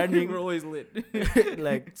 always running. We're always lit.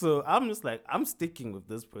 Like, so I'm just like, I'm sticking with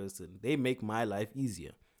this person. They make my life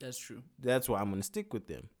easier. That's true. That's why I'm gonna stick with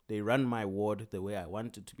them. They run my ward the way I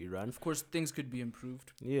want it to be run. Of course, things could be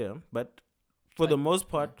improved. Yeah, but for the most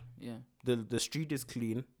part, Yeah. the street is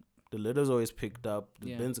clean. The litter's always picked up. The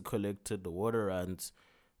Yeah. bins are collected. The water runs.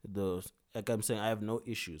 Like I'm saying, I have no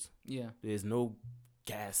issues. Yeah. There's no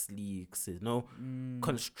gas leaks. There's no Mm.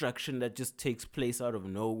 construction that just takes place out of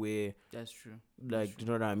nowhere. That's true. Like, you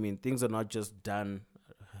know what I mean? Things are not just done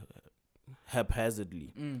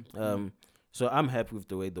haphazardly. So I'm happy with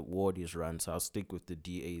the way the ward is run. So I'll stick with the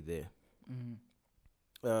DA there.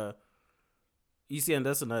 You see, and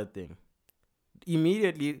that's another thing.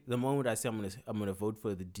 Immediately, the moment I say I'm gonna vote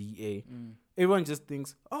for the DA, everyone just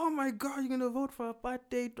thinks, "Oh my God, you're gonna vote for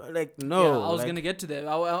apartheid?" Like, no. Yeah, I was like, gonna get to that.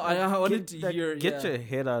 I wanted to like, hear. Get yeah. your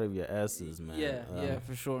head out of your asses, man. Yeah. Yeah.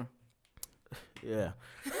 For sure. Yeah.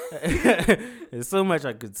 There's so much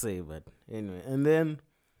I could say, but anyway. And then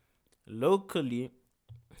locally,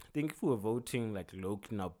 I think if we were voting like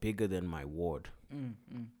locally now, bigger than my ward,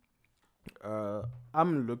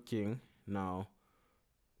 I'm looking now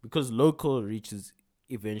because local reaches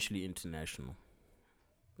eventually international.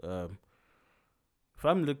 If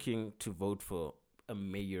I'm looking to vote for a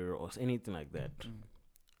mayor or anything like that,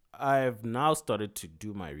 I've now started to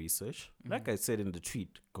do my research. Like I said in the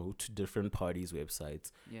tweet, go to different parties'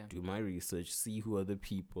 websites, Yeah. do my research, see who are the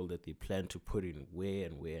people that they plan to put in where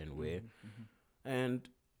and where and where. And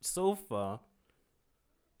so far,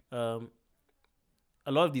 a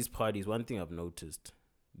lot of these parties, one thing I've noticed,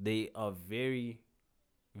 they are very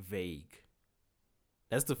vague.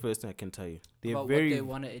 That's the first thing I can tell you. They're About very what they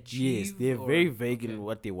want to achieve. yes, they're or- very vague okay. in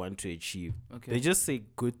what they want to achieve. Okay. They just say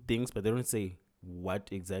good things, but they don't say what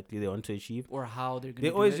exactly they want to achieve. or how they're gonna. They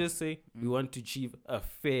do always it. just say we want to achieve a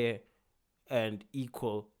fair and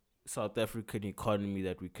equal South African economy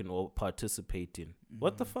that we can all participate in.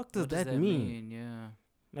 What the fuck does, What that mean? Yeah.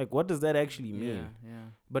 Like, what does that actually mean? Yeah. Yeah.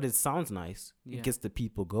 But it sounds nice. Yeah. It gets the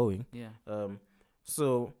people going. Yeah.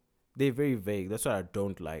 So they're very vague. That's what I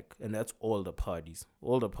don't like, and that's all the parties.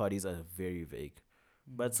 All the parties are very vague.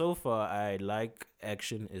 But so far, I like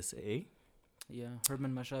Action SA. Yeah.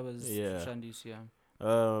 Herman Mashaba's Yeah. Shandis. Yeah.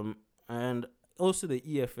 And also the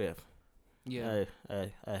EFF. Yeah.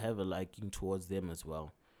 I have a liking towards them as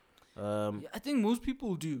well. Yeah, I think most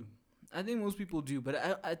people do. But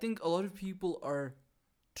I think a lot of people are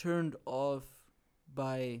turned off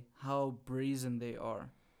by how brazen they are.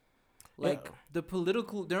 Like they're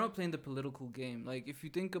not playing the political game. Like if you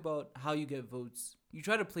think about how you get votes, you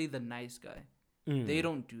try to play the nice guy. They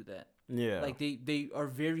don't do that. Yeah. Like they are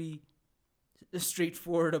very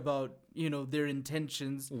straightforward about, their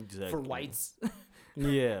intentions for Exactly. whites.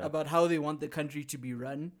 Yeah. About how they want the country to be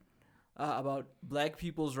run, about black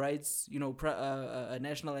people's rights,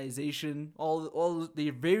 nationalization. All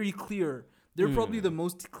they're very clear. They're probably the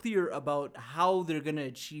most clear about how they're gonna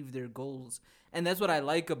achieve their goals, and that's what I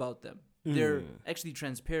like about them. They're actually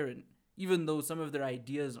transparent, even though some of their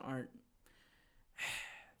ideas aren't.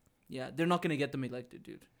 Yeah, they're not gonna get them elected,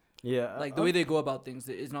 dude. Yeah. Like the way they go about things,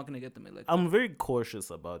 it's not gonna get them elected. I'm very cautious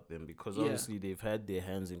about them because Yeah. obviously they've had their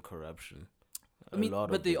hands in corruption. I mean, lot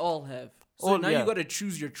but of they it. all have. So Oh, now yeah. you gotta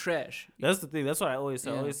choose your trash. That's the thing. That's what I always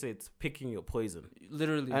say. I Yeah. always say it's picking your poison.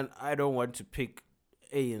 Literally. And I don't want to pick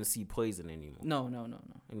ANC poison anymore. No.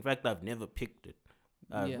 In fact, I've never picked it.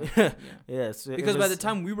 Yeah. Yes. Because by the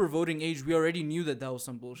time we were voting age, we already knew that was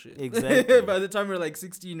some bullshit. Exactly. By the time we were like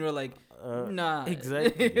 16, we were like, nah.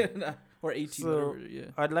 exactly. Nah. Or 18, So, whatever, yeah.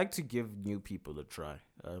 I'd like to give new people a try.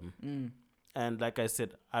 And like I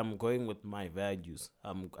said, I'm going with my values.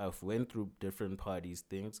 I've went through different parties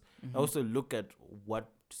things. I also look at what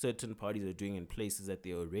certain parties are doing in places that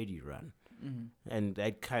they already run. And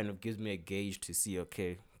that kind of gives me a gauge to see,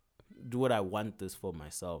 okay, do what I want this for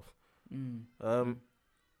myself.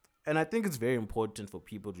 And I think it's very important for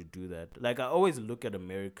people to do that. Like, I always look at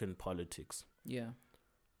American politics. Yeah.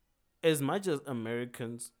 As much as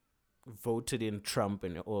Americans voted in Trump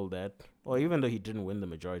and all that, or even though he didn't win the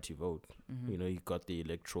majority vote, you know, he got the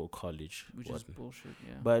electoral college. Which is bullshit,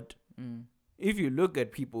 yeah. But if you look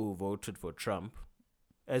at people who voted for Trump,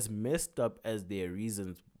 as messed up as their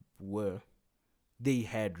reasons were, they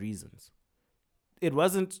had reasons. It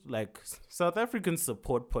wasn't like South Africans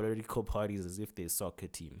support political parties as if they're soccer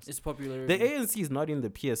teams. It's popular. The ANC is not in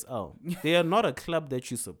the PSL. They are not a club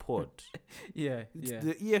that you support. Yeah.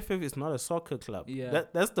 The EFF is not a soccer club. Yeah.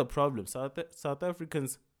 That's the problem. South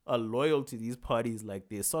Africans are loyal to these parties like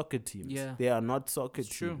they're soccer teams. Yeah. They are not soccer It's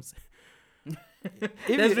true. teams.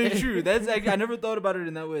 That's very true. That's I never thought about it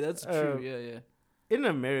in that way. That's true. Yeah. In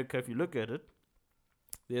America, if you look at it,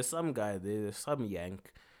 there's some guy, there's some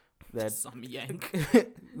yank that Some yank.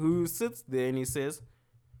 who sits there and he says,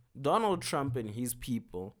 Donald Trump and his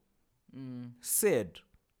people said,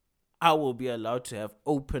 I will be allowed to have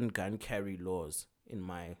open gun carry laws in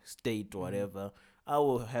my state or whatever. I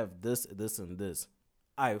will have this, this, and this.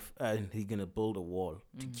 And he's going to build a wall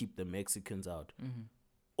to keep the Mexicans out.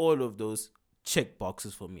 All of those check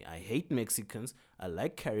boxes for me. I hate Mexicans. I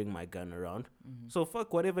like carrying my gun around. So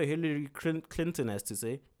fuck whatever Hillary Clinton has to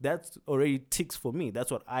say. That already ticks for me.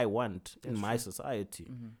 That's what I want in my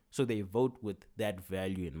society. So they vote with that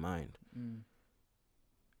value in mind.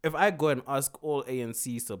 If I go and ask all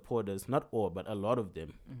ANC supporters, not all, but a lot of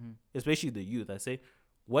them, especially the youth, I say,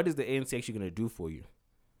 what is the ANC actually going to do for you?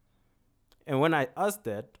 And when I ask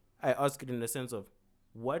that, I ask it in the sense of,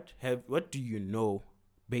 what do you know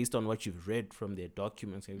based on what you've read from their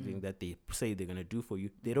documents, everything that they say they're going to do for you?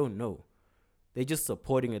 They don't know. They're just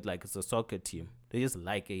supporting it like it's a soccer team. They just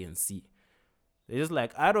like ANC. They're just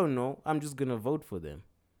like, I don't know. I'm just going to vote for them.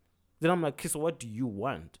 Then I'm like, so what do you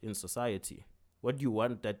want in society? What do you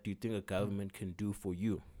want that you think a government can do for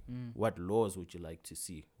you? What laws would you like to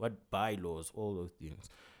see? What bylaws? All those things.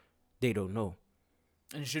 They don't know.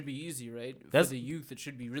 And it should be easy, right? That's For the youth, it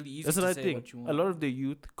should be really easy That's to what I say think. what you want. A lot of the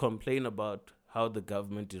youth complain about how the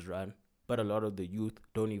government is run, but a lot of the youth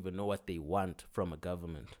don't even know what they want from a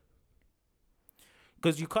government.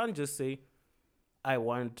 Because you can't just say, I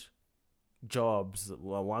want jobs,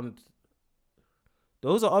 or I want...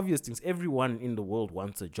 Those are obvious things. Everyone in the world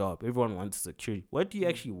wants a job. Everyone wants security. What do you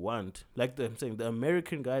actually want? Like I'm saying, the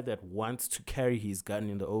American guy that wants to carry his gun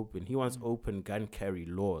in the open, he wants open gun carry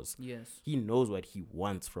laws. Yes. He knows what he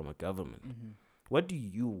wants from a government. What do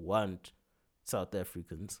you want, South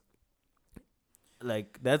Africans?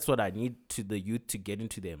 Like, that's what I need to the youth to get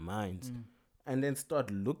into their minds and then start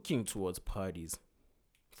looking towards parties.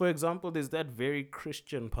 For example, there's that very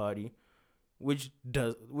Christian party which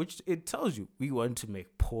it tells you we want to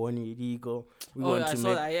make porn illegal.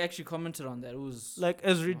 I actually commented on that. It was like,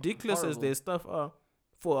 as ridiculous as their stuff are,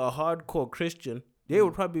 for a hardcore Christian, they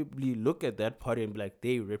would probably look at that party and be like,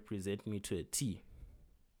 they represent me to a T.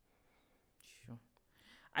 Sure.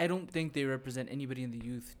 I don't think they represent anybody in the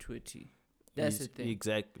youth to a T. That's the thing.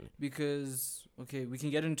 Exactly. Because, okay, we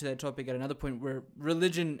can get into that topic at another point where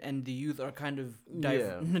religion and the youth are kind of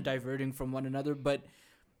diverting from one another, but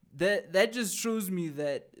that just shows me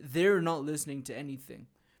that they're not listening to anything.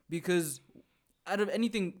 Because out of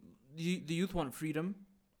anything, the youth want freedom,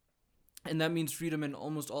 and that means freedom in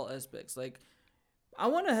almost all aspects. Like, I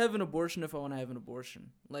want to have an abortion if I want to have an abortion.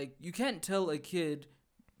 Like, you can't tell a kid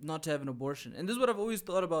not to have an abortion. And this is what I've always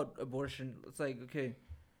thought about abortion. It's like, okay,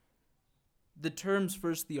 the terms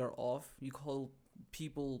firstly are off. You call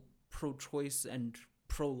people pro-choice and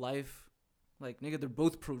pro-life. Like, nigga, they're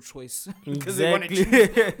both pro-choice. Because Exactly.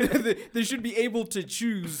 they should be able to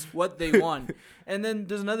choose what they want. And then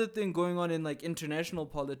there's another thing going on in, like, international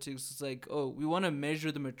politics. It's like, oh, we want to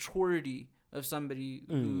measure the maturity of somebody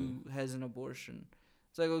who has an abortion.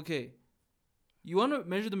 It's like, okay, you want to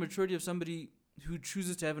measure the maturity of somebody who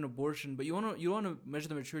chooses to have an abortion, but you want to measure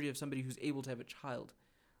the maturity of somebody who's able to have a child.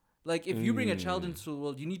 Like, if you bring a child into the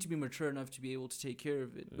world, you need to be mature enough to be able to take care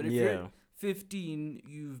of it. But if you're 15,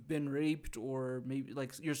 you've been raped, or maybe,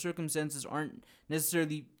 like, your circumstances aren't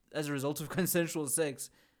necessarily as a result of consensual sex,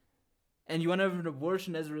 and you want to have an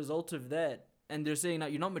abortion as a result of that, and they're saying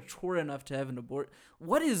that you're not mature enough to have an abortion.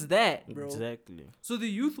 What is that, bro? Exactly. So the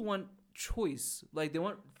youth want choice. Like, they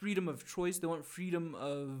want freedom of choice. They want freedom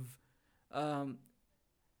of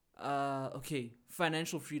okay,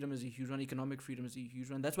 financial freedom is a huge one. Economic freedom is a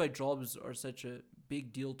huge one. That's why jobs are such a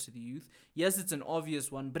big deal to the youth. Yes, it's an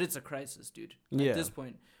obvious one, but it's a crisis, dude. Yeah. At this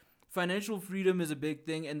point, financial freedom is a big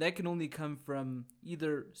thing, and that can only come from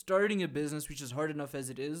either starting a business, which is hard enough as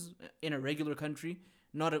it is in a regular country,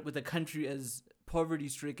 not with a country as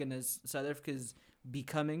poverty-stricken as South Africa is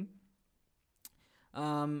becoming.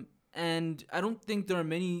 And I don't think there are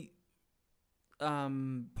many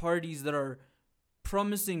parties that are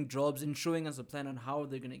promising jobs and showing us a plan on how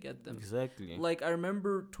they're going to get them. Exactly. Like, I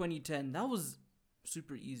remember 2010. That was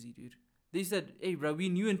super easy, dude. They said, hey, bro, we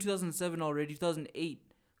knew in 2007 already,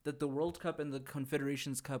 2008, that the World Cup and the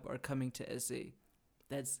Confederations Cup are coming to SA.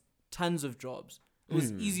 That's tons of jobs. It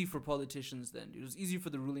was easy for politicians then. It was easy for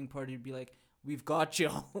the ruling party to be like, we've got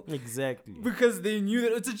y'all. Exactly. Because they knew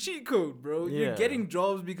that it's a cheat code, bro. Yeah. You're getting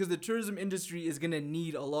jobs because the tourism industry is going to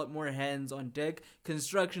need a lot more hands on deck.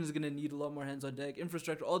 Construction is going to need a lot more hands on deck.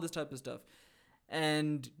 Infrastructure, all this type of stuff.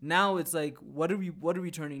 And now it's like, what are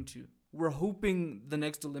we turning to? We're hoping the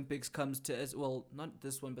next Olympics comes to well, not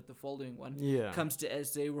this one, but the following one comes to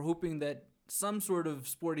SA. We're hoping that some sort of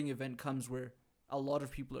sporting event comes where a lot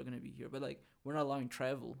of people are going to be here. But like, we're not allowing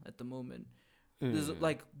travel at the moment. There's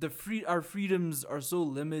like our freedoms are so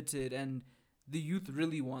limited, and the youth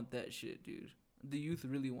really want that shit, dude. The youth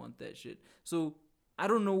really want that shit. So I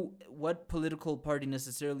don't know what political party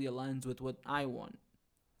necessarily aligns with what I want,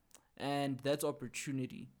 and that's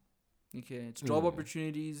opportunity. Okay, it's job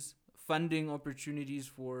opportunities, funding opportunities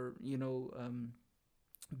for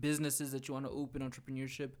businesses that you want to open,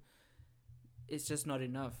 entrepreneurship. It's just not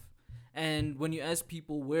enough. And when you ask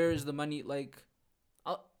people where is the money, like,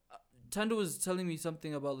 Tando was telling me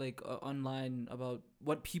something about online about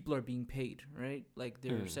what people are being paid, right? Like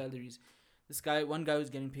their salaries. One guy was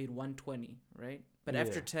getting paid 120, right? But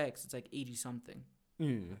after tax, it's like 80 something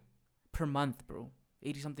per month, bro.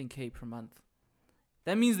 80 something K per month.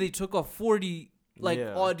 That means they took off 40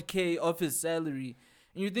 odd K off his salary.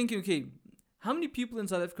 And you're thinking, okay, how many people in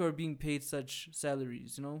South Africa are being paid such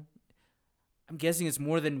salaries, you know? I'm guessing it's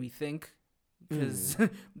more than we think, because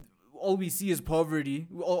all we see is poverty.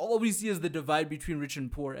 All we see is the divide between rich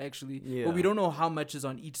and poor, actually. Yeah. But we don't know how much is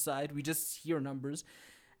on each side. We just hear numbers.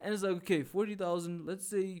 And it's like, okay, 40,000, let's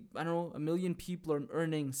say, I don't know, 1 million people are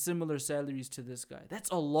earning similar salaries to this guy. That's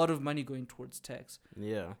a lot of money going towards tax.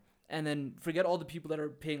 Yeah. And then forget all the people that are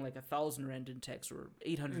paying like 1,000 rand in tax or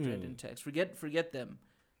 800 rand in tax. Forget them.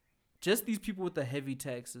 Just these people with the heavy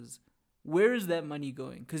taxes. Where is that money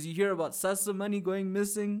going? Because you hear about SASSA money going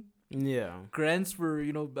missing. Yeah. Grants for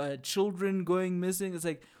children going missing. It's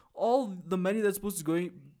like all the money that's supposed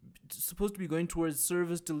to be going towards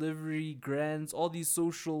service delivery, grants, all these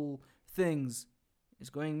social things is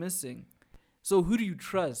going missing. So who do you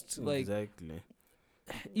trust? Like, exactly.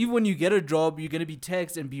 Even when you get a job, you're gonna be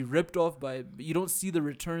taxed and be ripped off by it, but you don't see the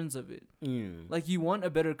returns of it. Like, you want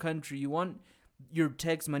a better country. You want your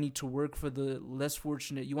tax money to work for the less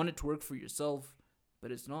fortunate. You want it to work for yourself,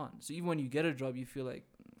 but it's not. So even when you get a job, you feel like,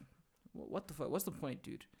 what the fuck? What's the point,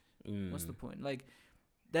 dude? What's the point? Like,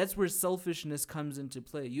 that's where selfishness comes into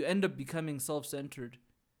play. You end up becoming self-centered.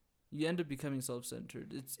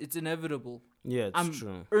 It's inevitable. Yeah, it's I'm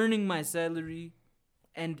true. earning my salary,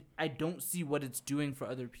 and I don't see what it's doing for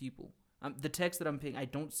other people. The tax that I'm paying, I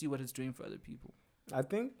don't see what it's doing for other people. I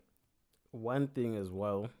think one thing as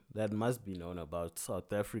well that must be known about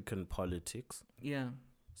South African politics. Yeah.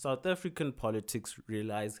 South African politics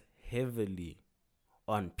relies heavily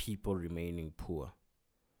on people remaining poor.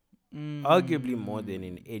 Arguably more than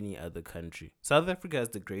in any other country. South Africa has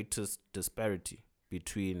the greatest disparity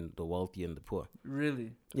between the wealthy and the poor.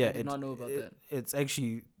 Really? Yeah, I did not know about that. It's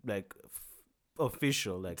actually like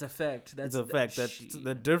official. Like, it's a fact. It's a fact that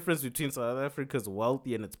the difference between South Africa's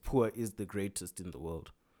wealthy and its poor is the greatest in the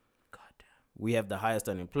world. Goddamn. We have the highest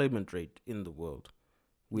unemployment rate in the world.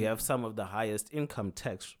 We have some of the highest income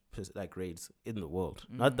tax rates in the world.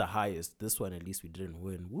 Not the highest. This one, at least, we didn't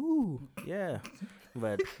win. Woo! Yeah.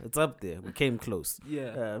 But it's up there. We came close.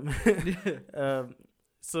 Yeah.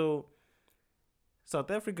 So, South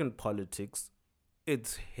African politics,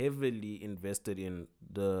 it's heavily invested in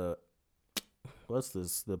the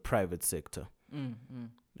private sector.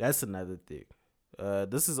 That's another thing.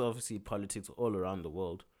 This is obviously politics all around the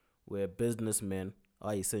world, where businessmen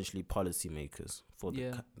are essentially policymakers for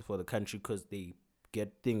the country, because they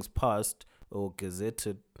get things passed or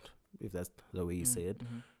gazetted, if that's the way you say it,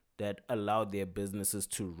 that allow their businesses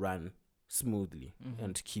to run smoothly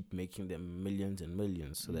and to keep making them millions and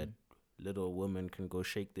millions, so that little women can go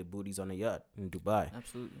shake their booties on a yacht in Dubai.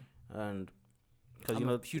 Absolutely. And because I'm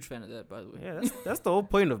a huge fan of that, by the way. Yeah, that's the whole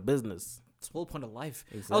point of business. It's the whole point of life.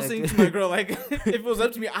 Exactly. I was saying to my girl, like, if it was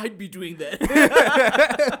up to me, I'd be doing that.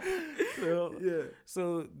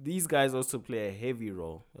 So these guys also play a heavy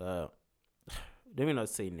role. Let me not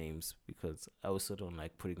say names because I also don't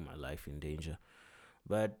like putting my life in danger.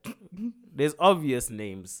 But there's obvious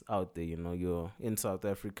names out there, you're in South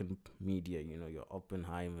African media, your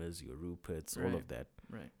Oppenheimers, your Ruperts, all of that.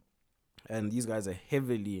 Right. And these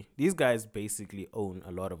guys basically own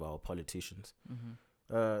a lot of our politicians.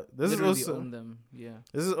 This Literally is also own them. Yeah.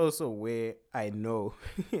 This is also where I know,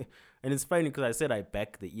 and it's funny because I said I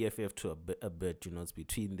back the EFF to a bit, it's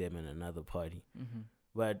between them and another party.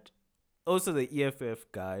 But also the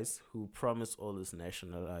EFF guys who promise all this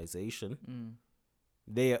nationalization,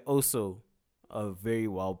 they are also very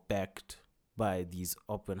well backed by these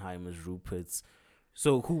Oppenheimers, Ruperts,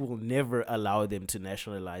 so who will never allow them to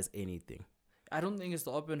nationalize anything. I don't think it's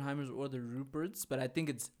the Oppenheimers or the Ruperts, but I think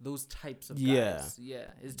it's those types of guys. Yeah,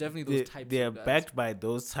 it's definitely those types of guys. They're backed by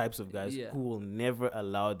those types of guys Yeah. who will never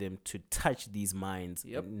allow them to touch these minds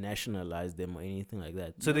Yep. and nationalize them or anything like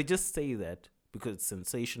that. So they just say that because it's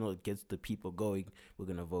sensational, it gets the people going, we're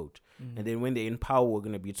going to vote. And then when they're in power, we're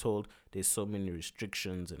going to be told there's so many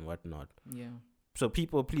restrictions and whatnot. Yeah. So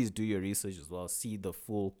people, please do your research as well. See the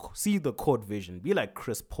court vision. Be like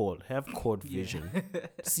Chris Paul. Have court vision.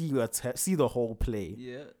 see the whole play.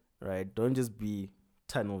 Yeah. Right? Don't just be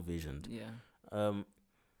tunnel visioned. Yeah.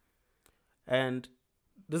 And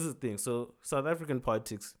this is the thing. So South African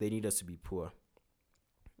politics, they need us to be poor.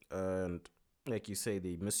 And like you say,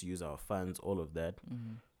 they misuse our funds, all of that.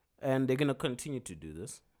 And they're going to continue to do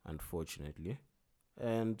this, unfortunately.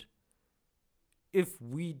 And if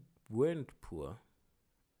we weren't poor,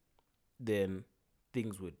 then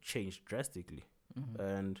things would change drastically.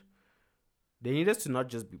 And they need us to not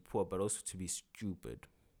just be poor, but also to be stupid.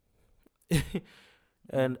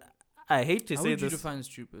 And I hate to How say would you this. define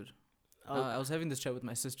stupid? I was having this chat with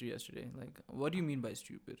my sister yesterday. Like, what do you mean by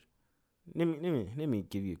stupid? Let me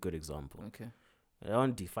give you a good example. Okay. I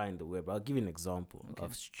don't define the word, but I'll give you an example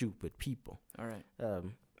of stupid people. All right.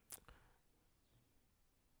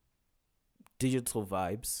 Digital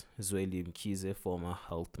Vibes, Zweli Mkhize, former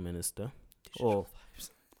health minister. Digital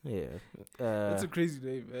Vibes. Yeah. That's a crazy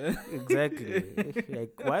name, man. Exactly.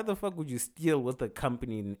 Like, why the fuck would you steal with a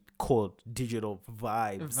company called Digital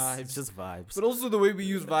Vibes? It's just vibes. But also the way we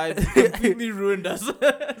use vibes completely ruined us.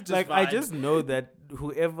 Like, I just know that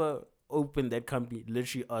whoever opened that company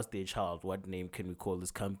literally asked their child, what name can we call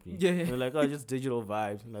this company? Yeah. They're like, oh, just Digital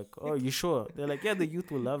Vibes. I'm like, oh, you sure? They're like, yeah, the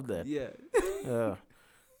youth will love that. Yeah.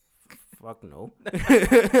 Fuck no.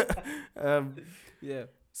 Yeah.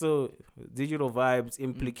 So Digital Vibes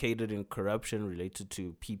implicated in corruption related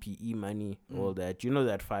to PPE money, all that. You know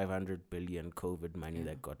that 500 billion COVID money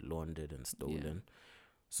that got laundered and stolen.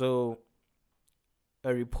 So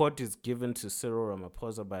a report is given to Cyril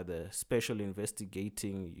Ramaphosa by the Special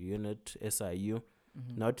Investigating Unit, SIU.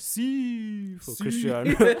 Not C for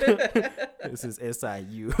Cristiano. This is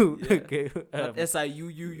SIU. Okay.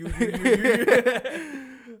 SIU.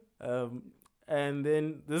 And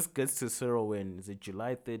then this gets to Cyril when is it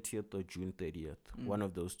July 30th or June 30th? One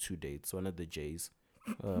of those two dates, one of the J's.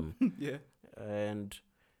 Yeah. And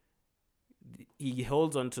he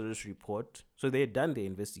holds on to this report. So they had done the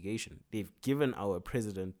investigation. They've given our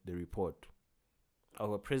president the report.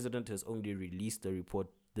 Our president has only released the report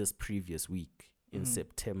this previous week in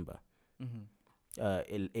September.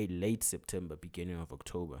 A late September, beginning of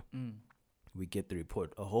October. We get the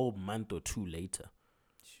report a whole month or two later.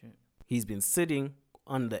 Shit. He's been sitting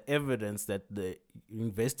on the evidence that the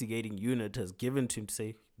investigating unit has given to him to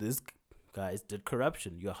say, this guys did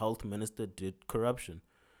corruption. Your health minister did corruption.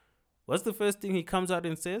 What's the first thing he comes out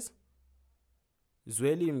and says?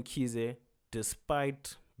 Zweli Mkhize,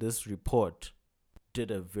 despite this report,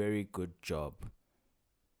 did a very good job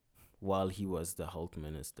while he was the health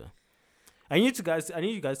minister. I need you guys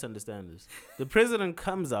to understand this. The president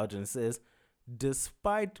comes out and says,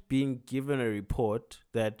 despite being given a report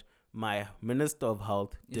that my minister of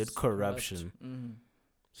health did corruption,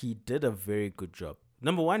 he did a very good job.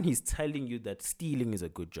 Number one, he's telling you that stealing is a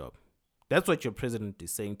good job. That's what your president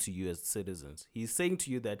is saying to you as citizens. He's saying to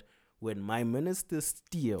you that when my ministers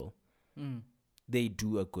steal, they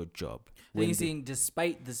do a good job. Then he's saying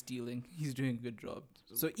despite the stealing, he's doing a good job.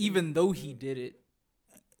 So even though he did it,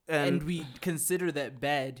 and we consider that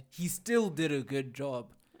bad, he still did a good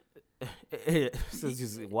job. It's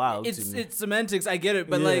just wild to me. It's semantics, I get it,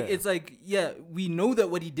 but like it's like, yeah, we know that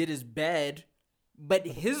what he did is bad, but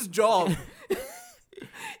his job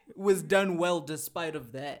was done well despite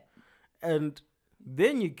of that. And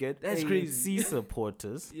then you get That's crazy. ANC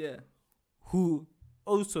supporters Yeah. who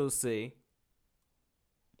also say,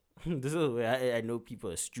 this is where I know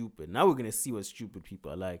people are stupid. Now we're gonna see what stupid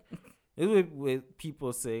people are like. This is where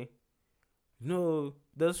people say, no,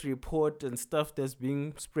 this report and stuff that's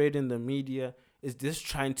being spread in the media is just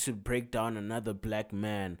trying to break down another black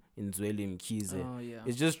man in Zweli Mkhize. Oh, yeah.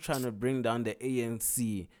 It's just trying to bring down the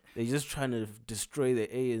ANC. They're just trying to destroy the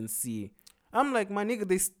ANC. I'm like, my nigga,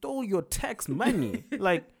 they stole your tax money.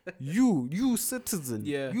 Like, you citizen.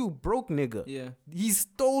 Yeah. You broke nigga. Yeah. He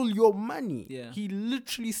stole your money. Yeah. He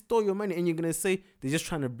literally stole your money. And you're going to say they're just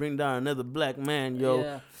trying to bring down another black man, yo.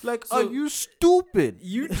 Yeah. Like, So- are you stupid?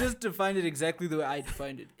 You just defined it exactly the way I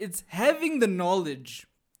defined it. It's having the knowledge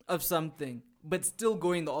of something, but still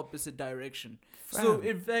going the opposite direction. So, Fam.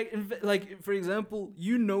 in fact, like, for example,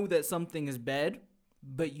 you know that something is bad,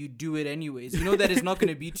 but you do it anyways. You know that it's not going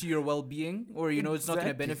to be to your well-being, or you know it's not going to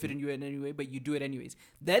Exactly. benefit in you in any way, but you do it anyways.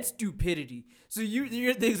 That's stupidity. So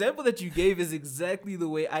the example that you gave is exactly the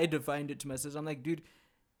way I defined it to myself. I'm like, dude,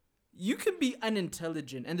 you can be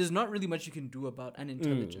unintelligent, and there's not really much you can do about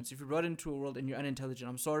unintelligence. If you're brought into a world and you're unintelligent,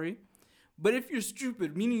 I'm sorry. But if you're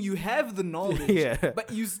stupid, meaning you have the knowledge, Yeah.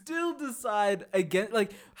 but you still decide against,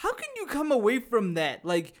 like, how can you come away from that?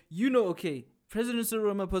 Like, you know, okay, President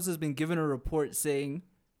Cyril Ramaphosa has been given a report saying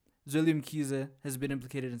Zweli Mkhize has been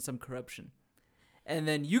implicated in some corruption. And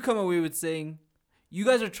then you come away with saying, you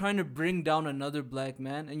guys are trying to bring down another black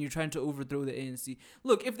man and you're trying to overthrow the ANC.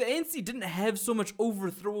 Look, if the ANC didn't have so much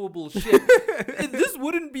overthrowable shit, this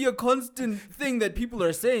wouldn't be a constant thing that people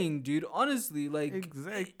are saying, dude. Honestly, like...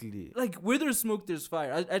 Exactly. Like, where there's smoke, there's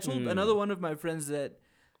fire. I told another one of my friends that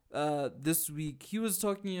this week, he was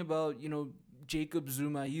talking about, you know, Jacob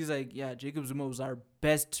Zuma. He's like, yeah, Jacob Zuma was our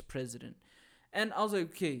best president. And I was like,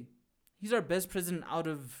 okay, he's our best president out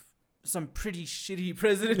of some pretty shitty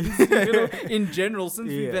presidents, you know, in general. Since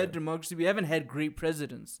we've Yeah. had democracy, we haven't had great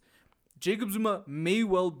presidents. Jacob Zuma may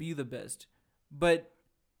well be the best, but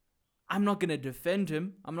I'm not going to defend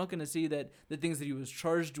him. I'm not going to say that the things that he was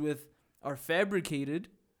charged with are fabricated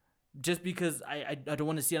just because I don't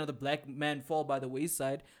want to see another black man fall by the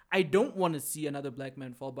wayside. I don't want to see another black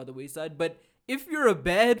man fall by the wayside. But if you're a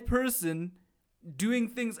bad person doing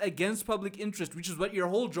things against public interest, which is what your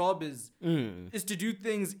whole job is to do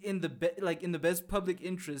things in the in the best public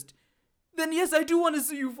interest, then yes, I do want to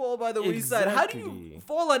see you fall by the wayside. How do you Exactly.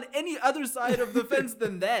 fall on any other side of the fence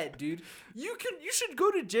than that, dude? You should go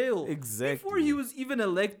to jail. Exactly. Before he was even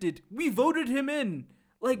elected, we voted him in.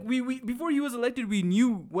 Like we before he was elected, we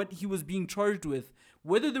knew what he was being charged with.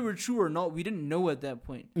 Whether they were true or not, we didn't know at that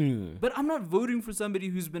point. But I'm not voting for somebody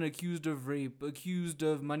who's been accused of rape, accused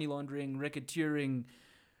of money laundering, racketeering.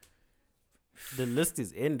 The list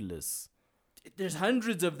is endless. There's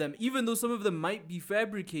hundreds of them, even though some of them might be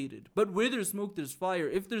fabricated. But where there's smoke, there's fire.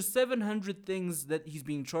 If there's 700 things that he's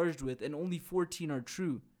being charged with and only 14 are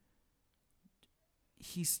true,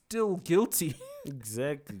 he's still guilty.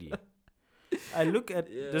 Exactly. I look at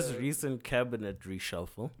this recent cabinet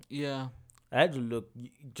reshuffle. Yeah. I had to look,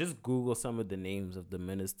 just Google some of the names of the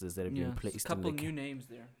ministers that have been A placed couple in the new names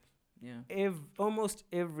there. Yeah. almost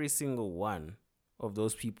every single one of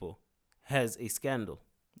those people has a scandal.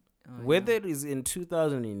 Oh, Whether it is in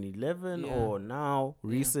 2011 Yeah. or now, Yeah.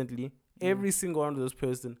 recently, every single one of those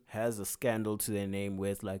person has a scandal to their name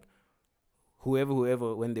where it's like,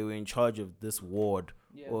 whoever, when they were in charge of this ward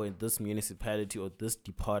Yeah. or in this municipality or this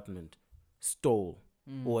department, stole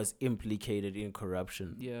or was implicated in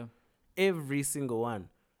corruption. Yeah. Every single one.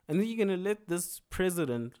 And then you're going to let this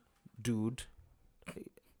president dude,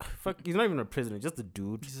 fuck, he's not even a president, just a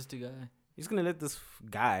dude. He's just a guy. He's going to let this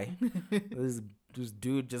guy, this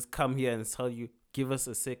dude just come here and tell you, give us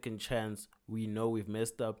a second chance. We know we've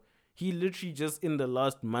messed up. He literally just in the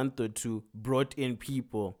last month or two brought in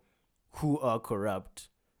people who are corrupt.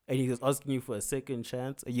 And he was asking you for a second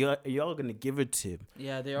chance. You're going to give it to him.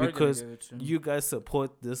 Yeah, they are Because gonna give it to him. you guys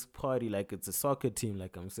support this party like it's a soccer team,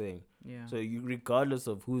 like I'm saying. Yeah. So you, regardless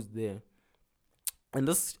of who's there. And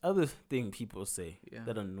this other thing people say Yeah.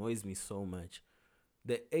 that annoys me so much.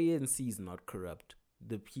 The ANC is not corrupt.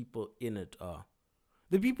 The people in it are.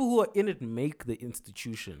 The people who are in it make the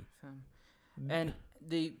institution. And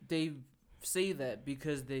they say that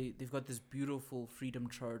because they've got this beautiful freedom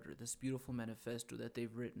charter, this beautiful manifesto that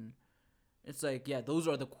they've written. It's like, yeah, those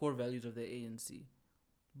are the core values of the ANC.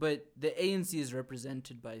 But the ANC is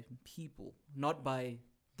represented by people, not by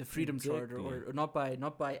the freedom charter or not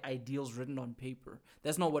by ideals written on paper.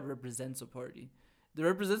 That's not what represents a party. The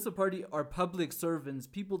represents a party are public servants,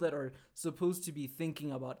 people that are supposed to be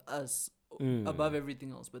thinking about us above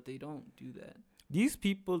everything else, but they don't do that. These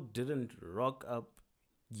people didn't rock up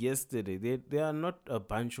yesterday. They are not a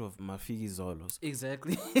bunch of Mafizolos.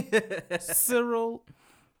 Exactly. Cyril,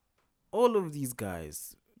 all of these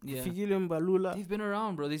guys, Yeah. Fikile Mbalula. They've been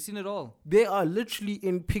around, bro. They've seen it all. They are literally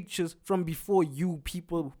in pictures from before you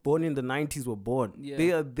people born in the 90s were born. Yeah.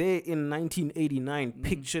 They are there in 1989,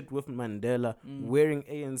 pictured with Mandela, wearing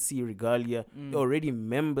ANC regalia, already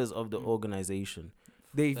members of the organization.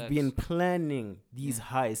 They've Facts. been planning these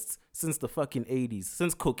heists since the fucking 80s,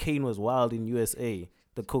 since cocaine was wild in USA,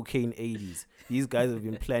 the cocaine 80s. These guys have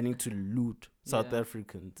been planning to loot South Yeah.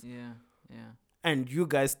 Africans. Yeah, yeah. And you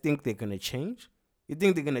guys think they're going to change? You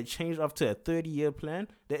think they're going to change after a 30-year plan?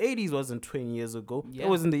 The 80s wasn't 20 years ago. Yeah. That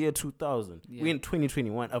was in the year 2000. Yeah. We're in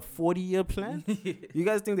 2021. A 40-year plan? You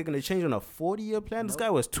guys think they're going to change on a 40-year plan? This Nope. guy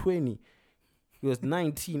was 20. He was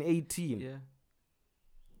 19, 18. Yeah,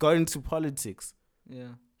 Got into politics.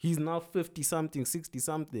 yeah, He's now 50-something,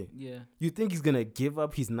 60-something. yeah. You think he's going to give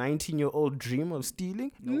up his 19-year-old dream of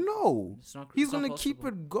stealing? Nope. No. He's it's not going to keep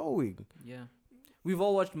possible. it going. Yeah. We've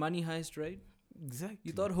all watched Money Heist, right? Exactly.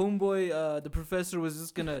 You thought Homeboy, the professor, was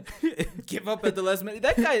just gonna give up at the last minute?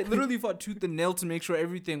 That guy literally fought tooth and nail to make sure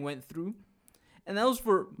everything went through. And that was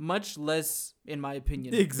for much less, in my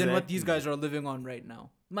opinion, than what these Exactly. guys are living on right now.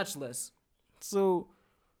 Much less. So,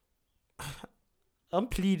 I'm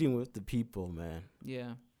pleading with the people, man.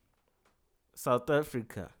 Yeah. South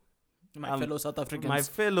Africa. My fellow South Africans. My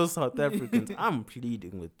fellow South Africans, I'm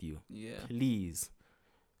pleading with you. yeah. Please.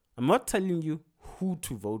 I'm not telling you who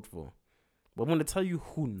to vote for, but I'm going to tell you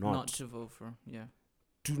who not. Not to vote for. Yeah.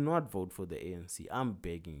 Do not vote for the ANC. I'm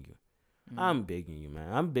begging you. Mm. I'm begging you,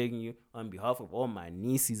 man. I'm begging you on behalf of all my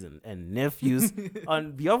nieces and nephews,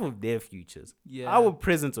 on behalf of their futures. Yeah. Our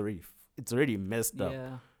present's it's already messed up.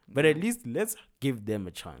 Yeah. But at least let's give them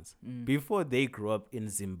a chance Mm. before they grow up in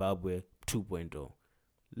Zimbabwe 2.0.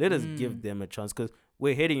 Let us give Mm. them a chance because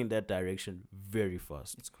we're heading in that direction very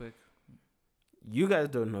fast. It's quick. You guys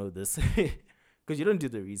don't know this because you don't do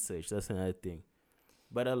the research. That's another thing.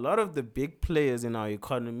 But a lot of the big players in our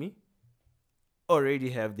economy already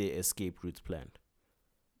have their escape routes planned.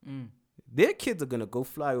 Mm. Their kids are going to go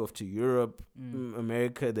fly off to Europe,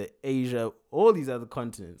 America, Asia, all these other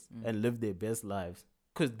continents and live their best lives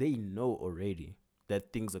because they know already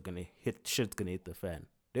that things are going to shit's going to hit the fan.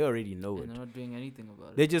 They already know And it. they're not doing anything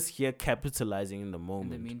about They're it. just here capitalizing in the In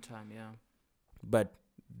moment. the meantime, yeah. But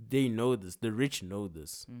they know this. The rich know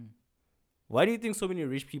this. Mm. Why do you think so many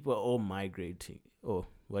rich people are all migrating or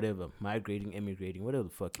whatever, migrating, emigrating, whatever the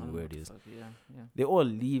I fucking don't know word what the is? fuck, Yeah, yeah. They're all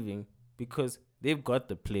leaving because they've got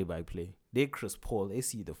the play-by-play. They're Chris Paul. They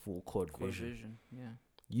see the full court Core vision. vision. Yeah.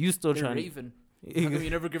 You still They're trying Raven. How come you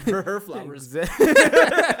never give her flowers?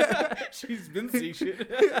 She's been seeing shit.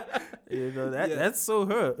 You know Yeah. that's so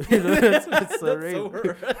her. You know that's so That's so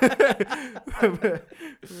her. her.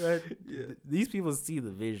 These people see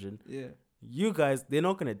the vision. Yeah. You guys, they're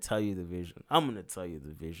not gonna tell you the vision. I'm gonna tell you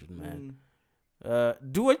the vision, man.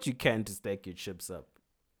 Mm. Do what you can to stack your chips up.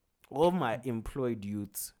 All my employed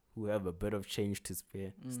youths who have a bit of change to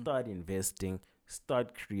spare, start investing,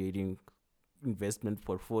 start creating investment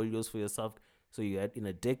portfolios for yourself. So in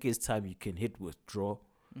a decade's time, you can hit withdraw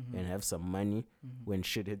and have some money when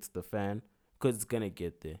shit hits the fan. Because it's going to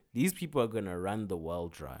get there. These people are going to run the well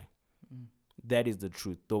dry. That is the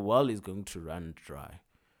truth. The well is going to run dry.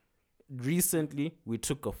 Recently, we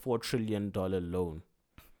took a $4 trillion loan.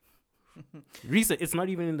 It's not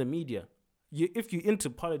even in the media. If you're into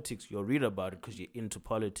politics, you'll read about it because you're into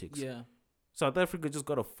politics. Yeah. South Africa just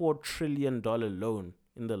got a $4 trillion loan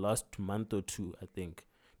in the last month or two, I think.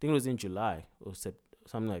 I think it was in July or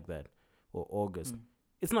something like that, or August.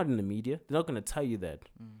 It's not in the media. They're not going to tell you that.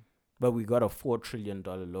 But we got a $4 trillion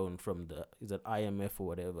loan from is it IMF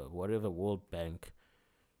or whatever World Bank.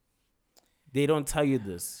 They don't tell you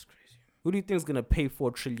this. Who do you think is going to pay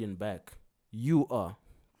 $4 trillion back? You are,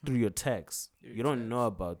 through your tax. You don't know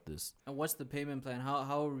about this. And what's the payment plan?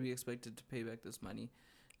 How are we expected to pay back this money?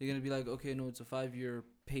 They're gonna be like, okay, no, it's a 5-year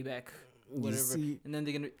payback, whatever, see- and then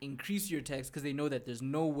they're gonna increase your tax because they know that there's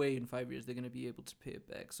no way in 5 years they're gonna be able to pay it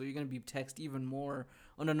back. So you're gonna be taxed even more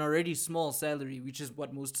on an already small salary, which is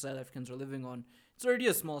what most South Africans are living on. It's already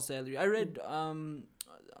a small salary. I read on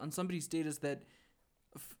somebody's status that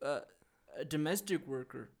a domestic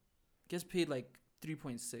worker gets paid like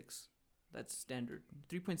 3.6. That's standard,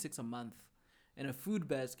 3.6 a month, and a food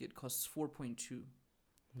basket costs 4.2.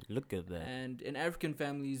 Look at that. And in African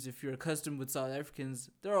families, if you're accustomed with South Africans,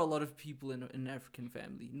 there are a lot of people in an African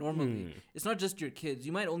family. Normally, it's not just your kids.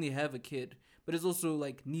 You might only have a kid, but it's also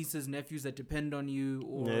like nieces, nephews that depend on you,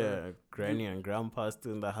 or granny and grandpa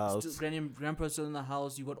still in the house. granny and grandpa still in the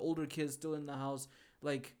house. You got older kids still in the house.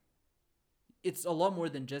 Like, it's a lot more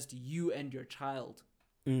than just you and your child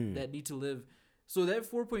that need to live. So that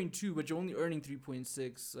 4.2, but you're only earning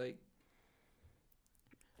 3.6, like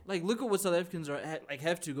Like, look at what South Africans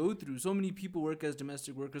have to go through. So many people work as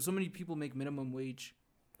domestic workers. So many people make minimum wage.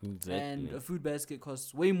 Exactly. And a food basket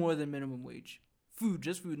costs way more than minimum wage.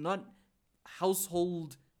 Just food, not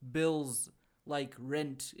household bills like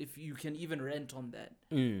rent, if you can even rent on that.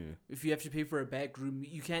 If you have to pay for a back room,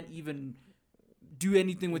 you can't even do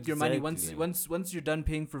anything with your money once you're done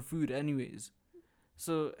paying for food anyways.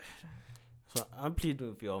 So I'm pleading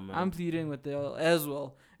with y'all, man. I'm pleading with y'all as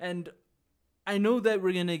well. And I know that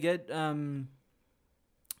we're gonna get our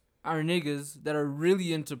niggas that are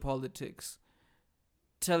really into politics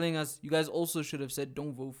telling us, you guys also should have said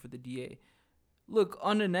don't vote for the DA. Look,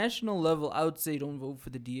 on a national level, I would say don't vote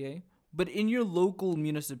for the DA. But in your local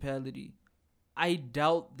municipality, I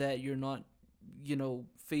doubt that you're not,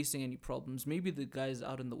 facing any problems. Maybe the guys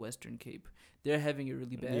out in the Western Cape, they're having it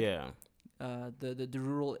really bad. Yeah. The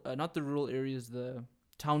rural, not the rural areas, the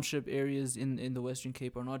township areas in the Western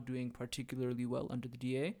Cape are not doing particularly well under the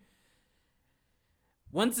DA.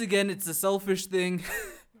 Once again, it's a selfish thing.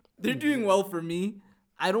 They're doing well for me.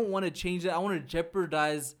 I don't want to change that. I want to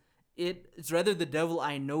jeopardize it. It's rather the devil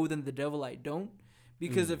I know than the devil I don't.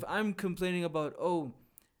 Because if I'm complaining about,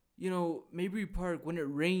 Maybury Park, when it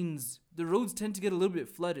rains, the roads tend to get a little bit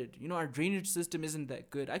flooded. Our drainage system isn't that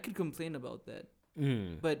good. I could complain about that.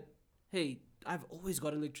 But, hey, I've always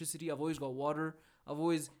got electricity. I've always got water. I've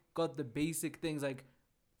always got the basic things.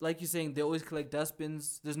 Like you're saying, they always collect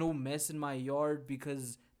dustbins. There's no mess in my yard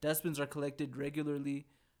because dustbins are collected regularly.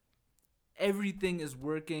 Everything is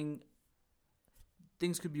working.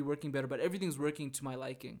 Things could be working better, but everything's working to my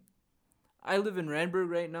liking. I live in Randburg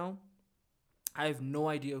right now. I have no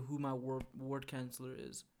idea who my ward councillor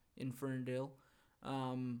is in Ferndale.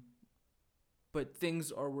 But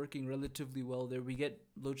things are working relatively well there. We get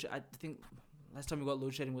load shedding. I think last time we got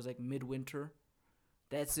load shedding was like midwinter.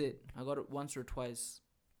 That's it. I got it once or twice,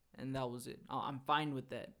 and that was it. I'm fine with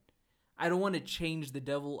that. I don't want to change the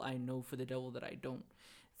devil I know for the devil that I don't.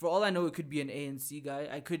 For all I know, it could be an ANC guy.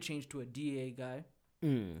 I could change to a DA guy,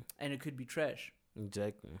 and it could be trash.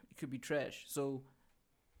 Exactly. It could be trash. So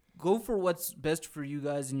go for what's best for you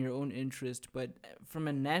guys in your own interest. But from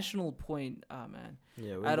a national point, man,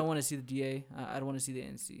 I don't want to see the DA. I don't want to see the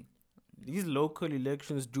ANC. These local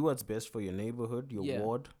elections, do what's best for your neighborhood, your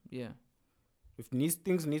ward. Yeah. If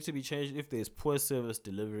things need to be changed, if there's poor service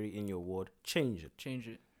delivery in your ward, change it. Change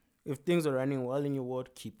it. If things are running well in your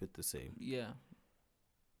ward, keep it the same. Yeah.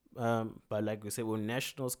 But like we said, when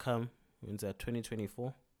nationals come, when's that,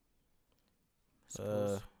 2024?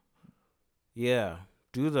 Yeah,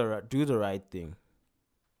 do the right thing.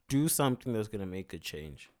 Do something that's gonna make a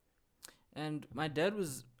change. And my dad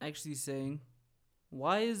was actually saying,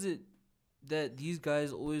 why is it that these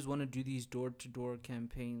guys always want to do these door-to-door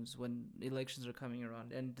campaigns when elections are coming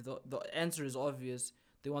around? And the answer is obvious.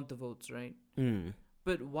 They want the votes, right?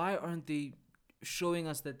 But why aren't they showing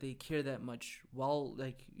us that they care that much while,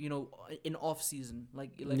 in off-season,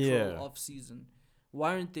 like electoral off-season?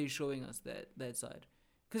 Why aren't they showing us that side?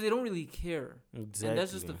 Because they don't really care. Exactly. And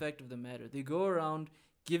that's just the fact of the matter. They go around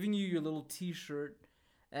giving you your little T-shirt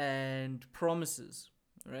and promises,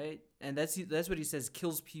 right? And that's what he says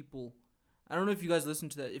kills people. I don't know if you guys listen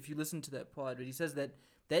to that. If you listen to that pod, but he says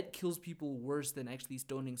that kills people worse than actually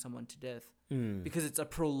stoning someone to death because it's a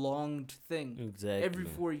prolonged thing. Exactly. Every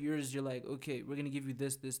 4 years, you're like, okay, we're gonna give you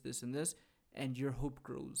this, this, this, and this, and your hope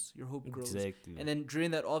grows. Exactly. And then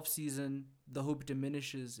during that off season, the hope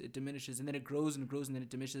diminishes. It diminishes, and then it grows and grows, and then it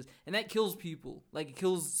diminishes, and that kills people. Like, it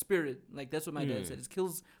kills spirit. Like, that's what my dad said. It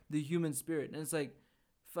kills the human spirit, and it's like,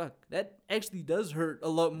 fuck, that actually does hurt a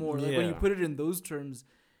lot more. Like, when you put it in those terms,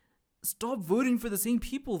 stop voting for the same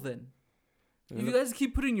people then. If you guys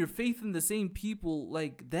keep putting your faith in the same people,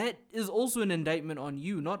 like, that is also an indictment on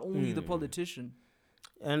you, not only the politician.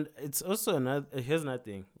 And it's also here's another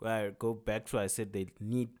thing where I go back to, I said they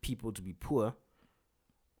need people to be poor.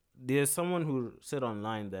 There's someone who said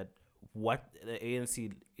online that what the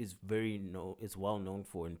ANC is is well known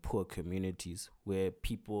for in poor communities where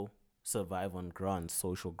people survive on grants,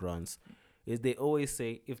 social grants, is they always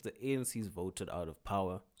say if the ANC is voted out of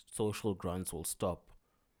power, social grants will stop.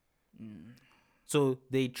 So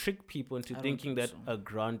they trick people into thinking that a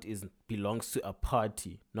grant belongs to a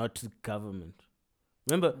party, not to government.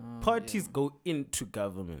 Remember, parties go into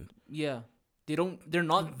government. Yeah. They're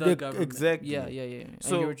not the government. Exactly. Yeah.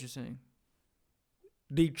 So I hear what you're saying.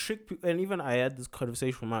 They trick people. And even I had this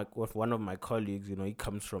conversation with one of my colleagues. He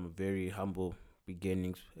comes from very humble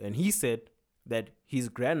beginnings. And he said that his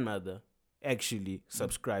grandmother actually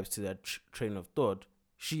subscribes to that train of thought.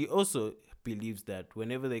 She also believes that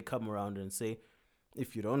whenever they come around and say,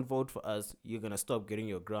 if you don't vote for us, you're going to stop getting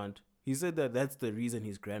your grant, He said that that's the reason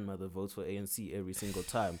his grandmother votes for ANC every single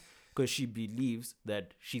time, because she believes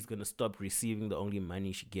that she's gonna stop receiving the only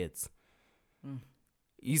money she gets.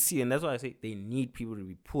 You see, and that's why I say they need people to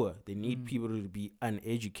be poor. They need people to be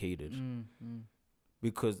uneducated,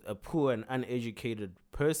 because a poor and uneducated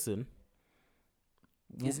person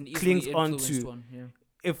clings on to.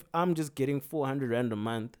 If I'm just getting 400 Rand a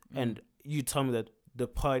month, and you tell me that the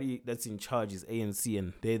party that's in charge is ANC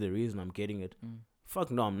and they're the reason I'm getting it,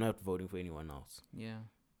 fuck no, I'm not voting for anyone else. Yeah.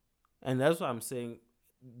 And that's why I'm saying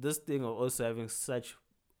this thing of also having such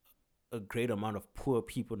a great amount of poor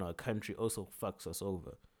people in our country also fucks us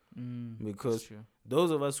over. Because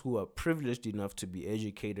those of us who are privileged enough to be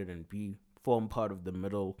educated and form part of the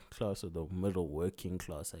middle class or the middle working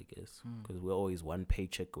class, I guess, because we're always one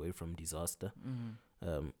paycheck away from disaster,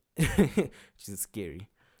 which is scary.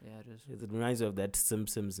 Yeah, it is. It reminds me of that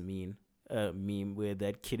Simpsons meme where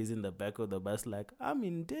that kid is in the back of the bus like, I'm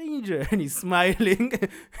in danger, and he's smiling.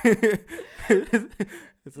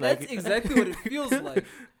 That's exactly what it feels like.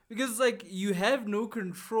 Because, like, you have no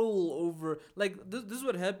control over... Like, this is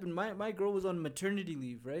what happened. My girl was on maternity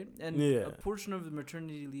leave, right? And a portion of the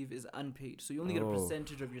maternity leave is unpaid. So you only get a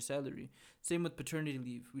percentage of your salary. Same with paternity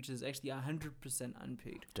leave, which is actually 100%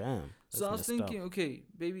 unpaid. Damn. So I was thinking, okay,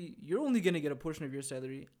 baby, you're only going to get a portion of your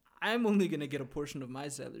salary. I'm only going to get a portion of my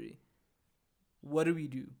salary. What do we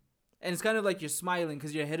do? And it's kind of like you're smiling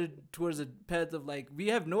because you're headed towards a path of, like, we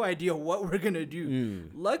have no idea what we're going to do.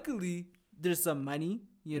 Luckily, there's some money.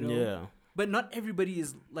 You know, but not everybody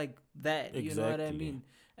is like that. You know what I mean?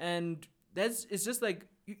 And it's just like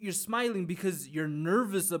you're smiling because you're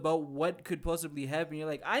nervous about what could possibly happen. You're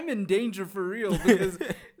like, I'm in danger for real because,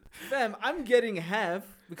 fam, I'm getting half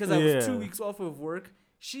because I was 2 weeks off of work.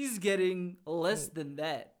 She's getting less than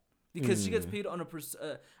that because she gets paid on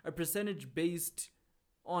a percentage based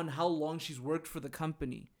on how long she's worked for the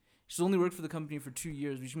company. She's only worked for the company for 2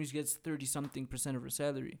 years, which means she gets 30-something% of her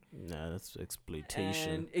salary. Nah, that's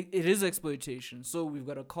exploitation. And it is exploitation. So we've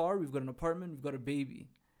got a car, we've got an apartment, we've got a baby.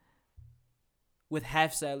 With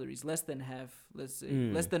half salaries, less than half, let's say.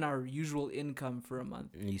 Less than our usual income for a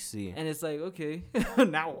month. You see. And it's like, okay,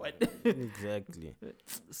 now what? Exactly.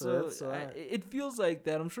 So it feels like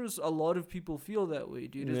that. I'm sure a lot of people feel that way,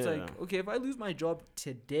 dude. It's like, okay, if I lose my job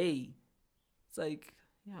today, it's like...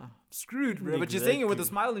 Yeah, screwed, bro. But you're saying it with a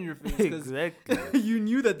smile on your face because you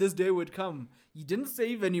knew that this day would come. You didn't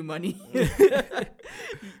save any money.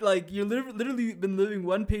 Like, you literally been living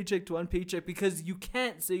one paycheck to one paycheck because you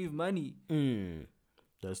can't save money.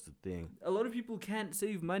 That's the thing. A lot of people can't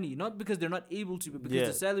save money, not because they're not able to, but because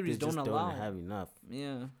the salaries don't allow. Don't have enough.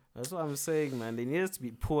 Yeah, that's what I'm saying, man. They need us to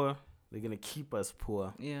be poor. They're gonna keep us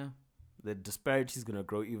poor. Yeah, the disparity is gonna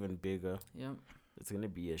grow even bigger. Yeah. It's gonna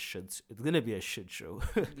be a shit show.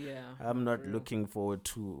 Yeah. I'm not looking forward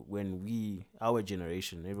to when our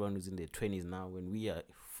generation, everyone who's in their 20s now, when we are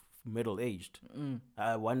middle aged.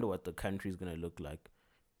 I wonder what the country is gonna look like.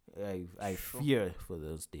 I fear for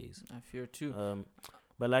those days. I fear too.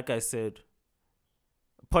 But like I said,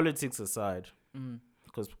 politics aside,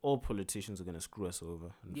 because all politicians are gonna screw us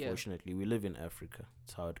over. Unfortunately, we live in Africa.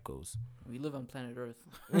 That's how it goes. We live on planet Earth.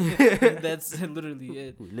 That's literally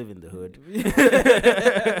it. We live in the hood.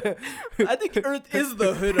 I think Earth is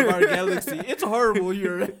the hood of our galaxy. It's horrible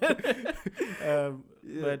here.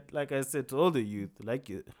 But like I said to all the youth, like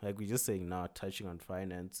we're just saying now, touching on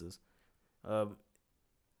finances.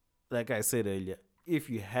 Like I said earlier, if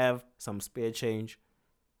you have some spare change,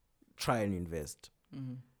 try and invest.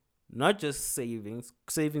 Not just savings.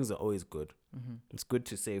 Savings are always good. It's good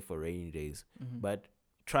to save for rainy days. But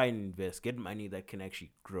try and invest. Get money that can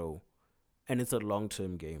actually grow. And it's a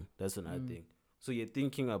long-term game. That's another thing. So you're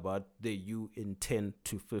thinking about the you in 10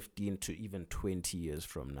 to 15 to even 20 years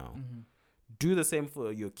from now. Do the same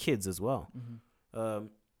for your kids as well.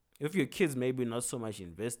 If your kids maybe not so much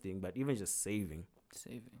investing, but even just saving.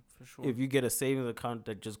 Saving, for sure. If you get a savings account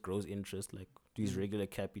that just grows interest, like these regular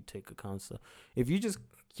Capitec accounts. So if you just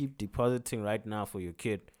keep depositing right now for your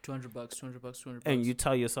kid $200, and you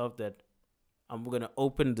tell yourself that I'm going to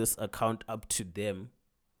open this account up to them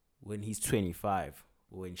when he's 25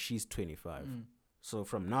 or when she's 25. So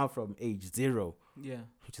from age 0,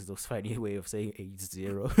 which is a funny way of saying age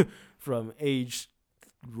 0, from age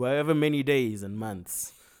whatever many days and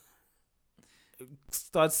months,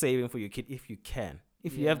 start saving for your kid if you can.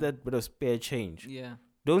 If you have that bit of spare change.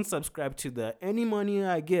 Don't subscribe to the any money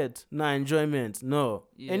I get, enjoyment. No.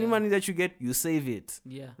 Any money that you get, you save it.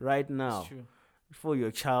 Right now. for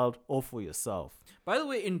your child or for yourself. By the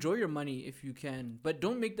way, enjoy your money if you can, but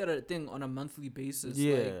don't make that a thing on a monthly basis.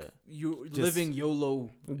 Yeah. Like you're Just- living YOLO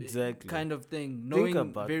Exactly. kind of thing, Think knowing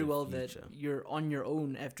about very the well future. that you're on your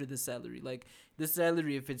own after this salary. Like this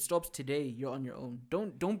salary, if it stops today, you're on your own.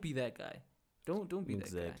 Don't be that guy. Don't be that guy.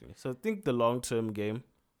 Exactly. So think the long-term game.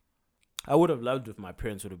 I would have loved if my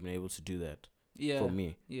parents would have been able to do that Yeah. for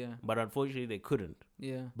me, Yeah. but unfortunately they couldn't.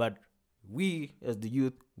 Yeah. But we, as the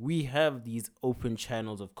youth, we have these open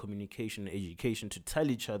channels of communication and education to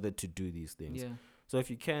tell each other to do these things. Yeah. So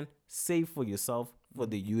if you can, save for yourself, for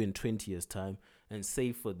the you in 20 years' time, and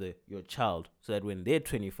save for your child, so that when they're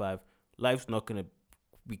 25, life's not going to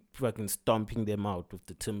be fucking stomping them out with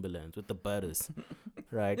the Timberlands, with the butters,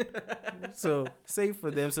 right? So save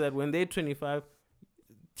for them so that when they're 25,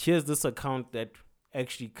 here's this account that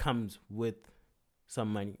actually comes with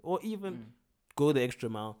some money. Or even go the extra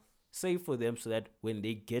mile, save for them so that when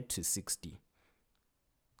they get to 60,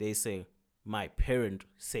 they say, my parent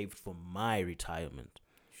saved for my retirement.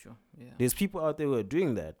 Sure. Yeah. There's people out there who are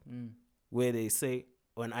doing that, Mm. where they say,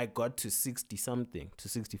 when I got to 60 something, to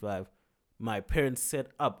 65, my parents set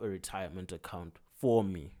up a retirement account for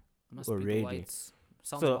me. Must be already. the whites.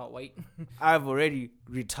 Sounds So- about white. I've already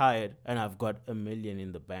retired and I've got $1 million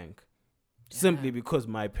in the bank. Simply Damn. because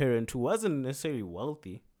my parent, who wasn't necessarily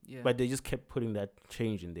wealthy, Yeah. but they just kept putting that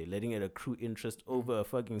change in there, letting it accrue interest over a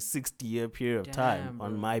fucking 60-year period of time Damn,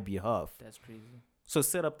 on bro. my behalf. That's crazy. So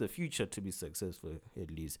set up the future to be successful, at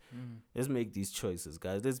least. Let's make these choices,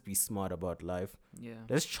 guys. Let's be smart about life. Yeah.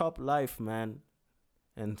 Let's chop life, man.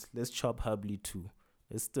 And let's chop Hubley too.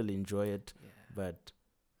 Let's still enjoy it, Yeah. but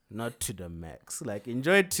not to the max. Like,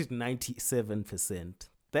 enjoy it to 97%.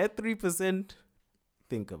 That 3%,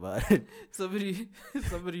 think about it.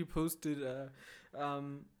 Somebody posted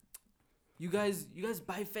you guys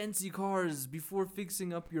buy fancy cars before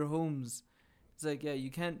fixing up your homes. It's like, yeah, you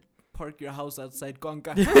can't park your house outside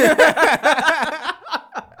Konka.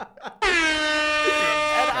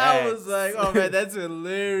 And I was like, oh man, that's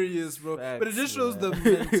hilarious, bro. But it just Facts, shows the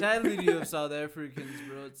man. mentality of South Africans,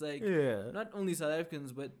 bro. It's like Yeah. not only South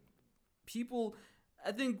Africans, but people.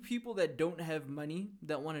 I think people that don't have money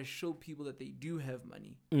that want to show people that they do have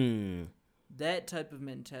money. That type of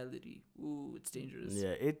mentality, ooh, it's dangerous. Yeah,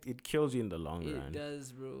 it kills you in the long It run.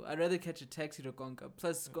 does, bro. I'd rather catch a taxi to Konka.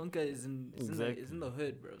 Plus, Konka is in the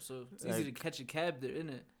hood, bro. So it's easy to Like- catch a cab there,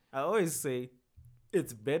 innit? I always say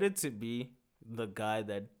it's better to be the guy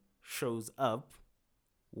that shows up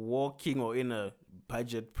walking or in a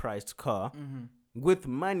budget priced car with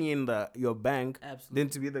money in your bank Absolutely. than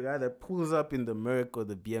to be the guy that pulls up in the Merc or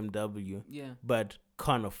the BMW Yeah, but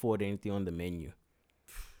can't afford anything on the menu.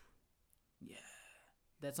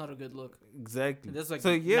 that's not a good look. Exactly. That's like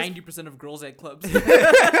so yes, 90% of girls at clubs.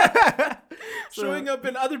 Showing up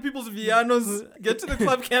in other people's Vianos, get to the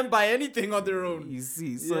club, can't buy anything on their own. you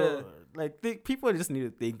see. So Yeah. like people just need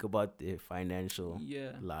to think about their financial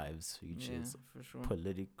Yeah. lives, Yeah, futures, for sure.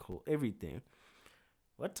 political, everything.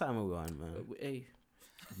 What time are we on, man? Hey,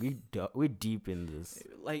 We're deep in this.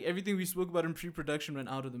 like everything we spoke about in pre-production went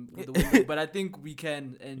out of the window, but I think we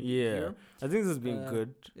can end Yeah, here. I think this has been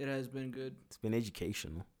good. It has been good. It's been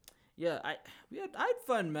educational. Yeah, I had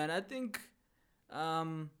fun, man. I think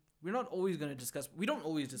we're not always gonna discuss. We don't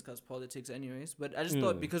always discuss politics, anyways. But I just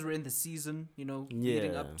thought because we're in the season,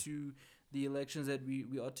 leading Yeah. up to the elections, that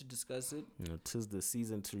we ought to discuss it. 'Tis the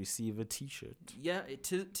season to receive a T-shirt. Yeah,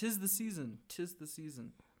 tis the season. Tis the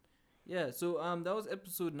season. Yeah. So that was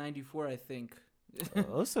episode 94, I think.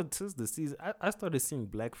 Also, 'tis the season. I started seeing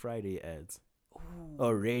Black Friday ads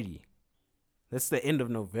already. That's the end of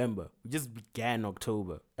November. We just began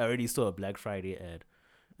October. I already saw a Black Friday ad.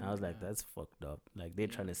 And I was like, that's fucked up. Like, they're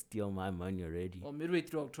trying to steal my money already. Well, midway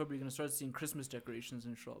through October, you're gonna start seeing Christmas decorations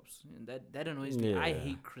in shops, and that annoys me. I Yeah.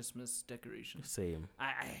 hate Christmas decorations. Same.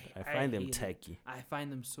 I I find them hate it. tacky. I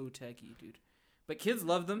find them so tacky, dude. But kids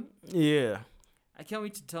love them. Yeah. I can't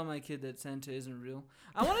wait to tell my kid that Santa isn't real.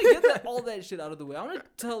 I want to get all that shit out of the way. I want to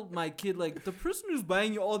tell my kid, like, the person who's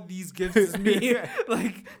buying you all these gifts is me.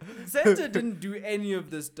 Like, Santa didn't do any of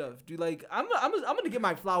this stuff, dude. Like, I'm gonna get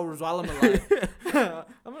my flowers while I'm alive.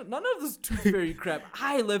 None of this tooth fairy crap.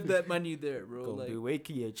 I left that money there, bro. Gonna Like, be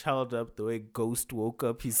waking your child up the way Ghost woke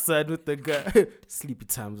up his son with the gun. Sleepy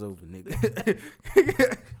time's over, nigga.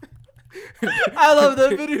 I love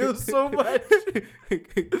that video so much.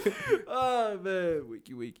 Oh man,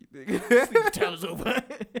 wakey, nigga. Sleep time's over.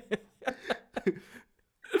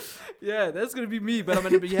 Yeah, that's gonna be me, but I'm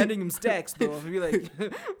gonna be handing him stacks though. I'll be like,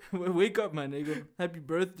 "Wake up, my nigga! Happy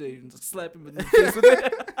birthday!" and just slap him in the face with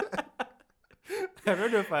it. I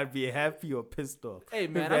don't know if I'd be happy or pissed off. Hey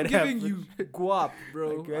if man, that I'm giving happened. you guap,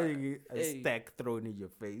 bro. Like getting a Hey. stack thrown in your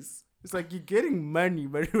face. It's like you're getting money,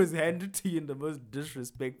 but it was handed to you in the most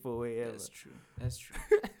disrespectful way ever. That's true. That's true.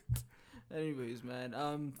 Anyways,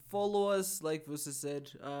 man, follow us, like Vusa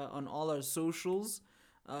said, on all our socials.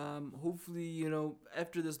 Hopefully,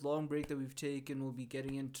 after this long break that we've taken, we'll be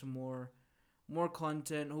getting into more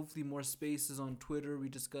content. Hopefully, more spaces on Twitter. We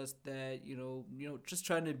discussed that. Just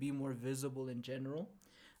trying to be more visible in general.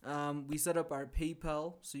 We set up our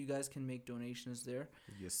PayPal so you guys can make donations there.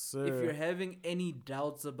 Yes, sir. If you're having any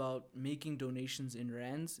doubts about making donations in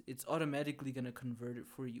rands, it's automatically gonna convert it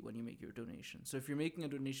for you when you make your donation. So if you're making a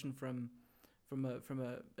donation from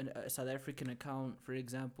a South African account, for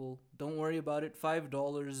example, don't worry about it.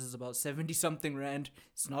 $5 is about 70 something rand.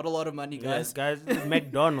 It's not a lot of money, guys. Yes, guys,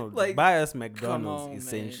 McDonald's. Buy us McDonald's, on,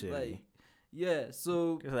 essentially. Yeah,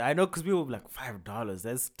 so I know, because people be like, $5,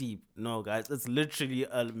 that's steep. No, guys, it's literally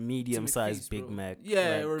a medium-sized Big bro. Mac.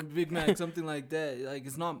 Yeah, or Big Mac, something like that. Like,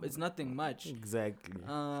 it's nothing much. Exactly.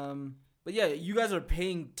 But yeah, you guys are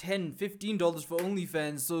paying $10, $15 for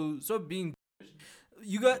OnlyFans, so being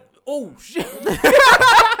you got oh shit.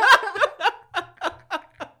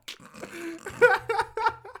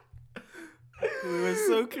 We were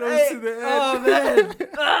so close to the end. Oh man.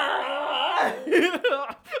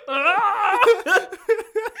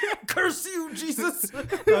 Curse you, Jesus.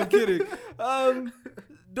 I'm kidding.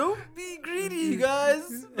 Don't be greedy, you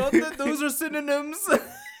guys. Not that those are synonyms.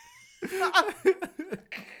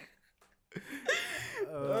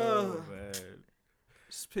 Oh, man.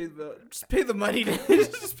 Just pay the money.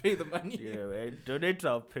 Just pay the money. Yeah, man. Donate to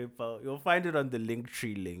our PayPal. You'll find it on the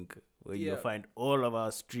Linktree link, where you'll find all of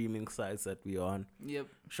our streaming sites that we're on. Yep.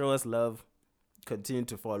 Show us love. Continue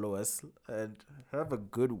to follow us. And have a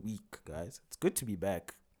good week, guys. It's good to be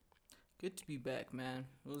back. Good to be back, man.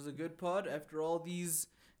 It was a good pod after all these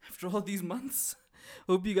months.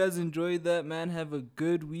 Hope you guys enjoyed that, man. Have a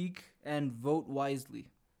good week and vote wisely.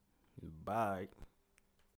 Bye.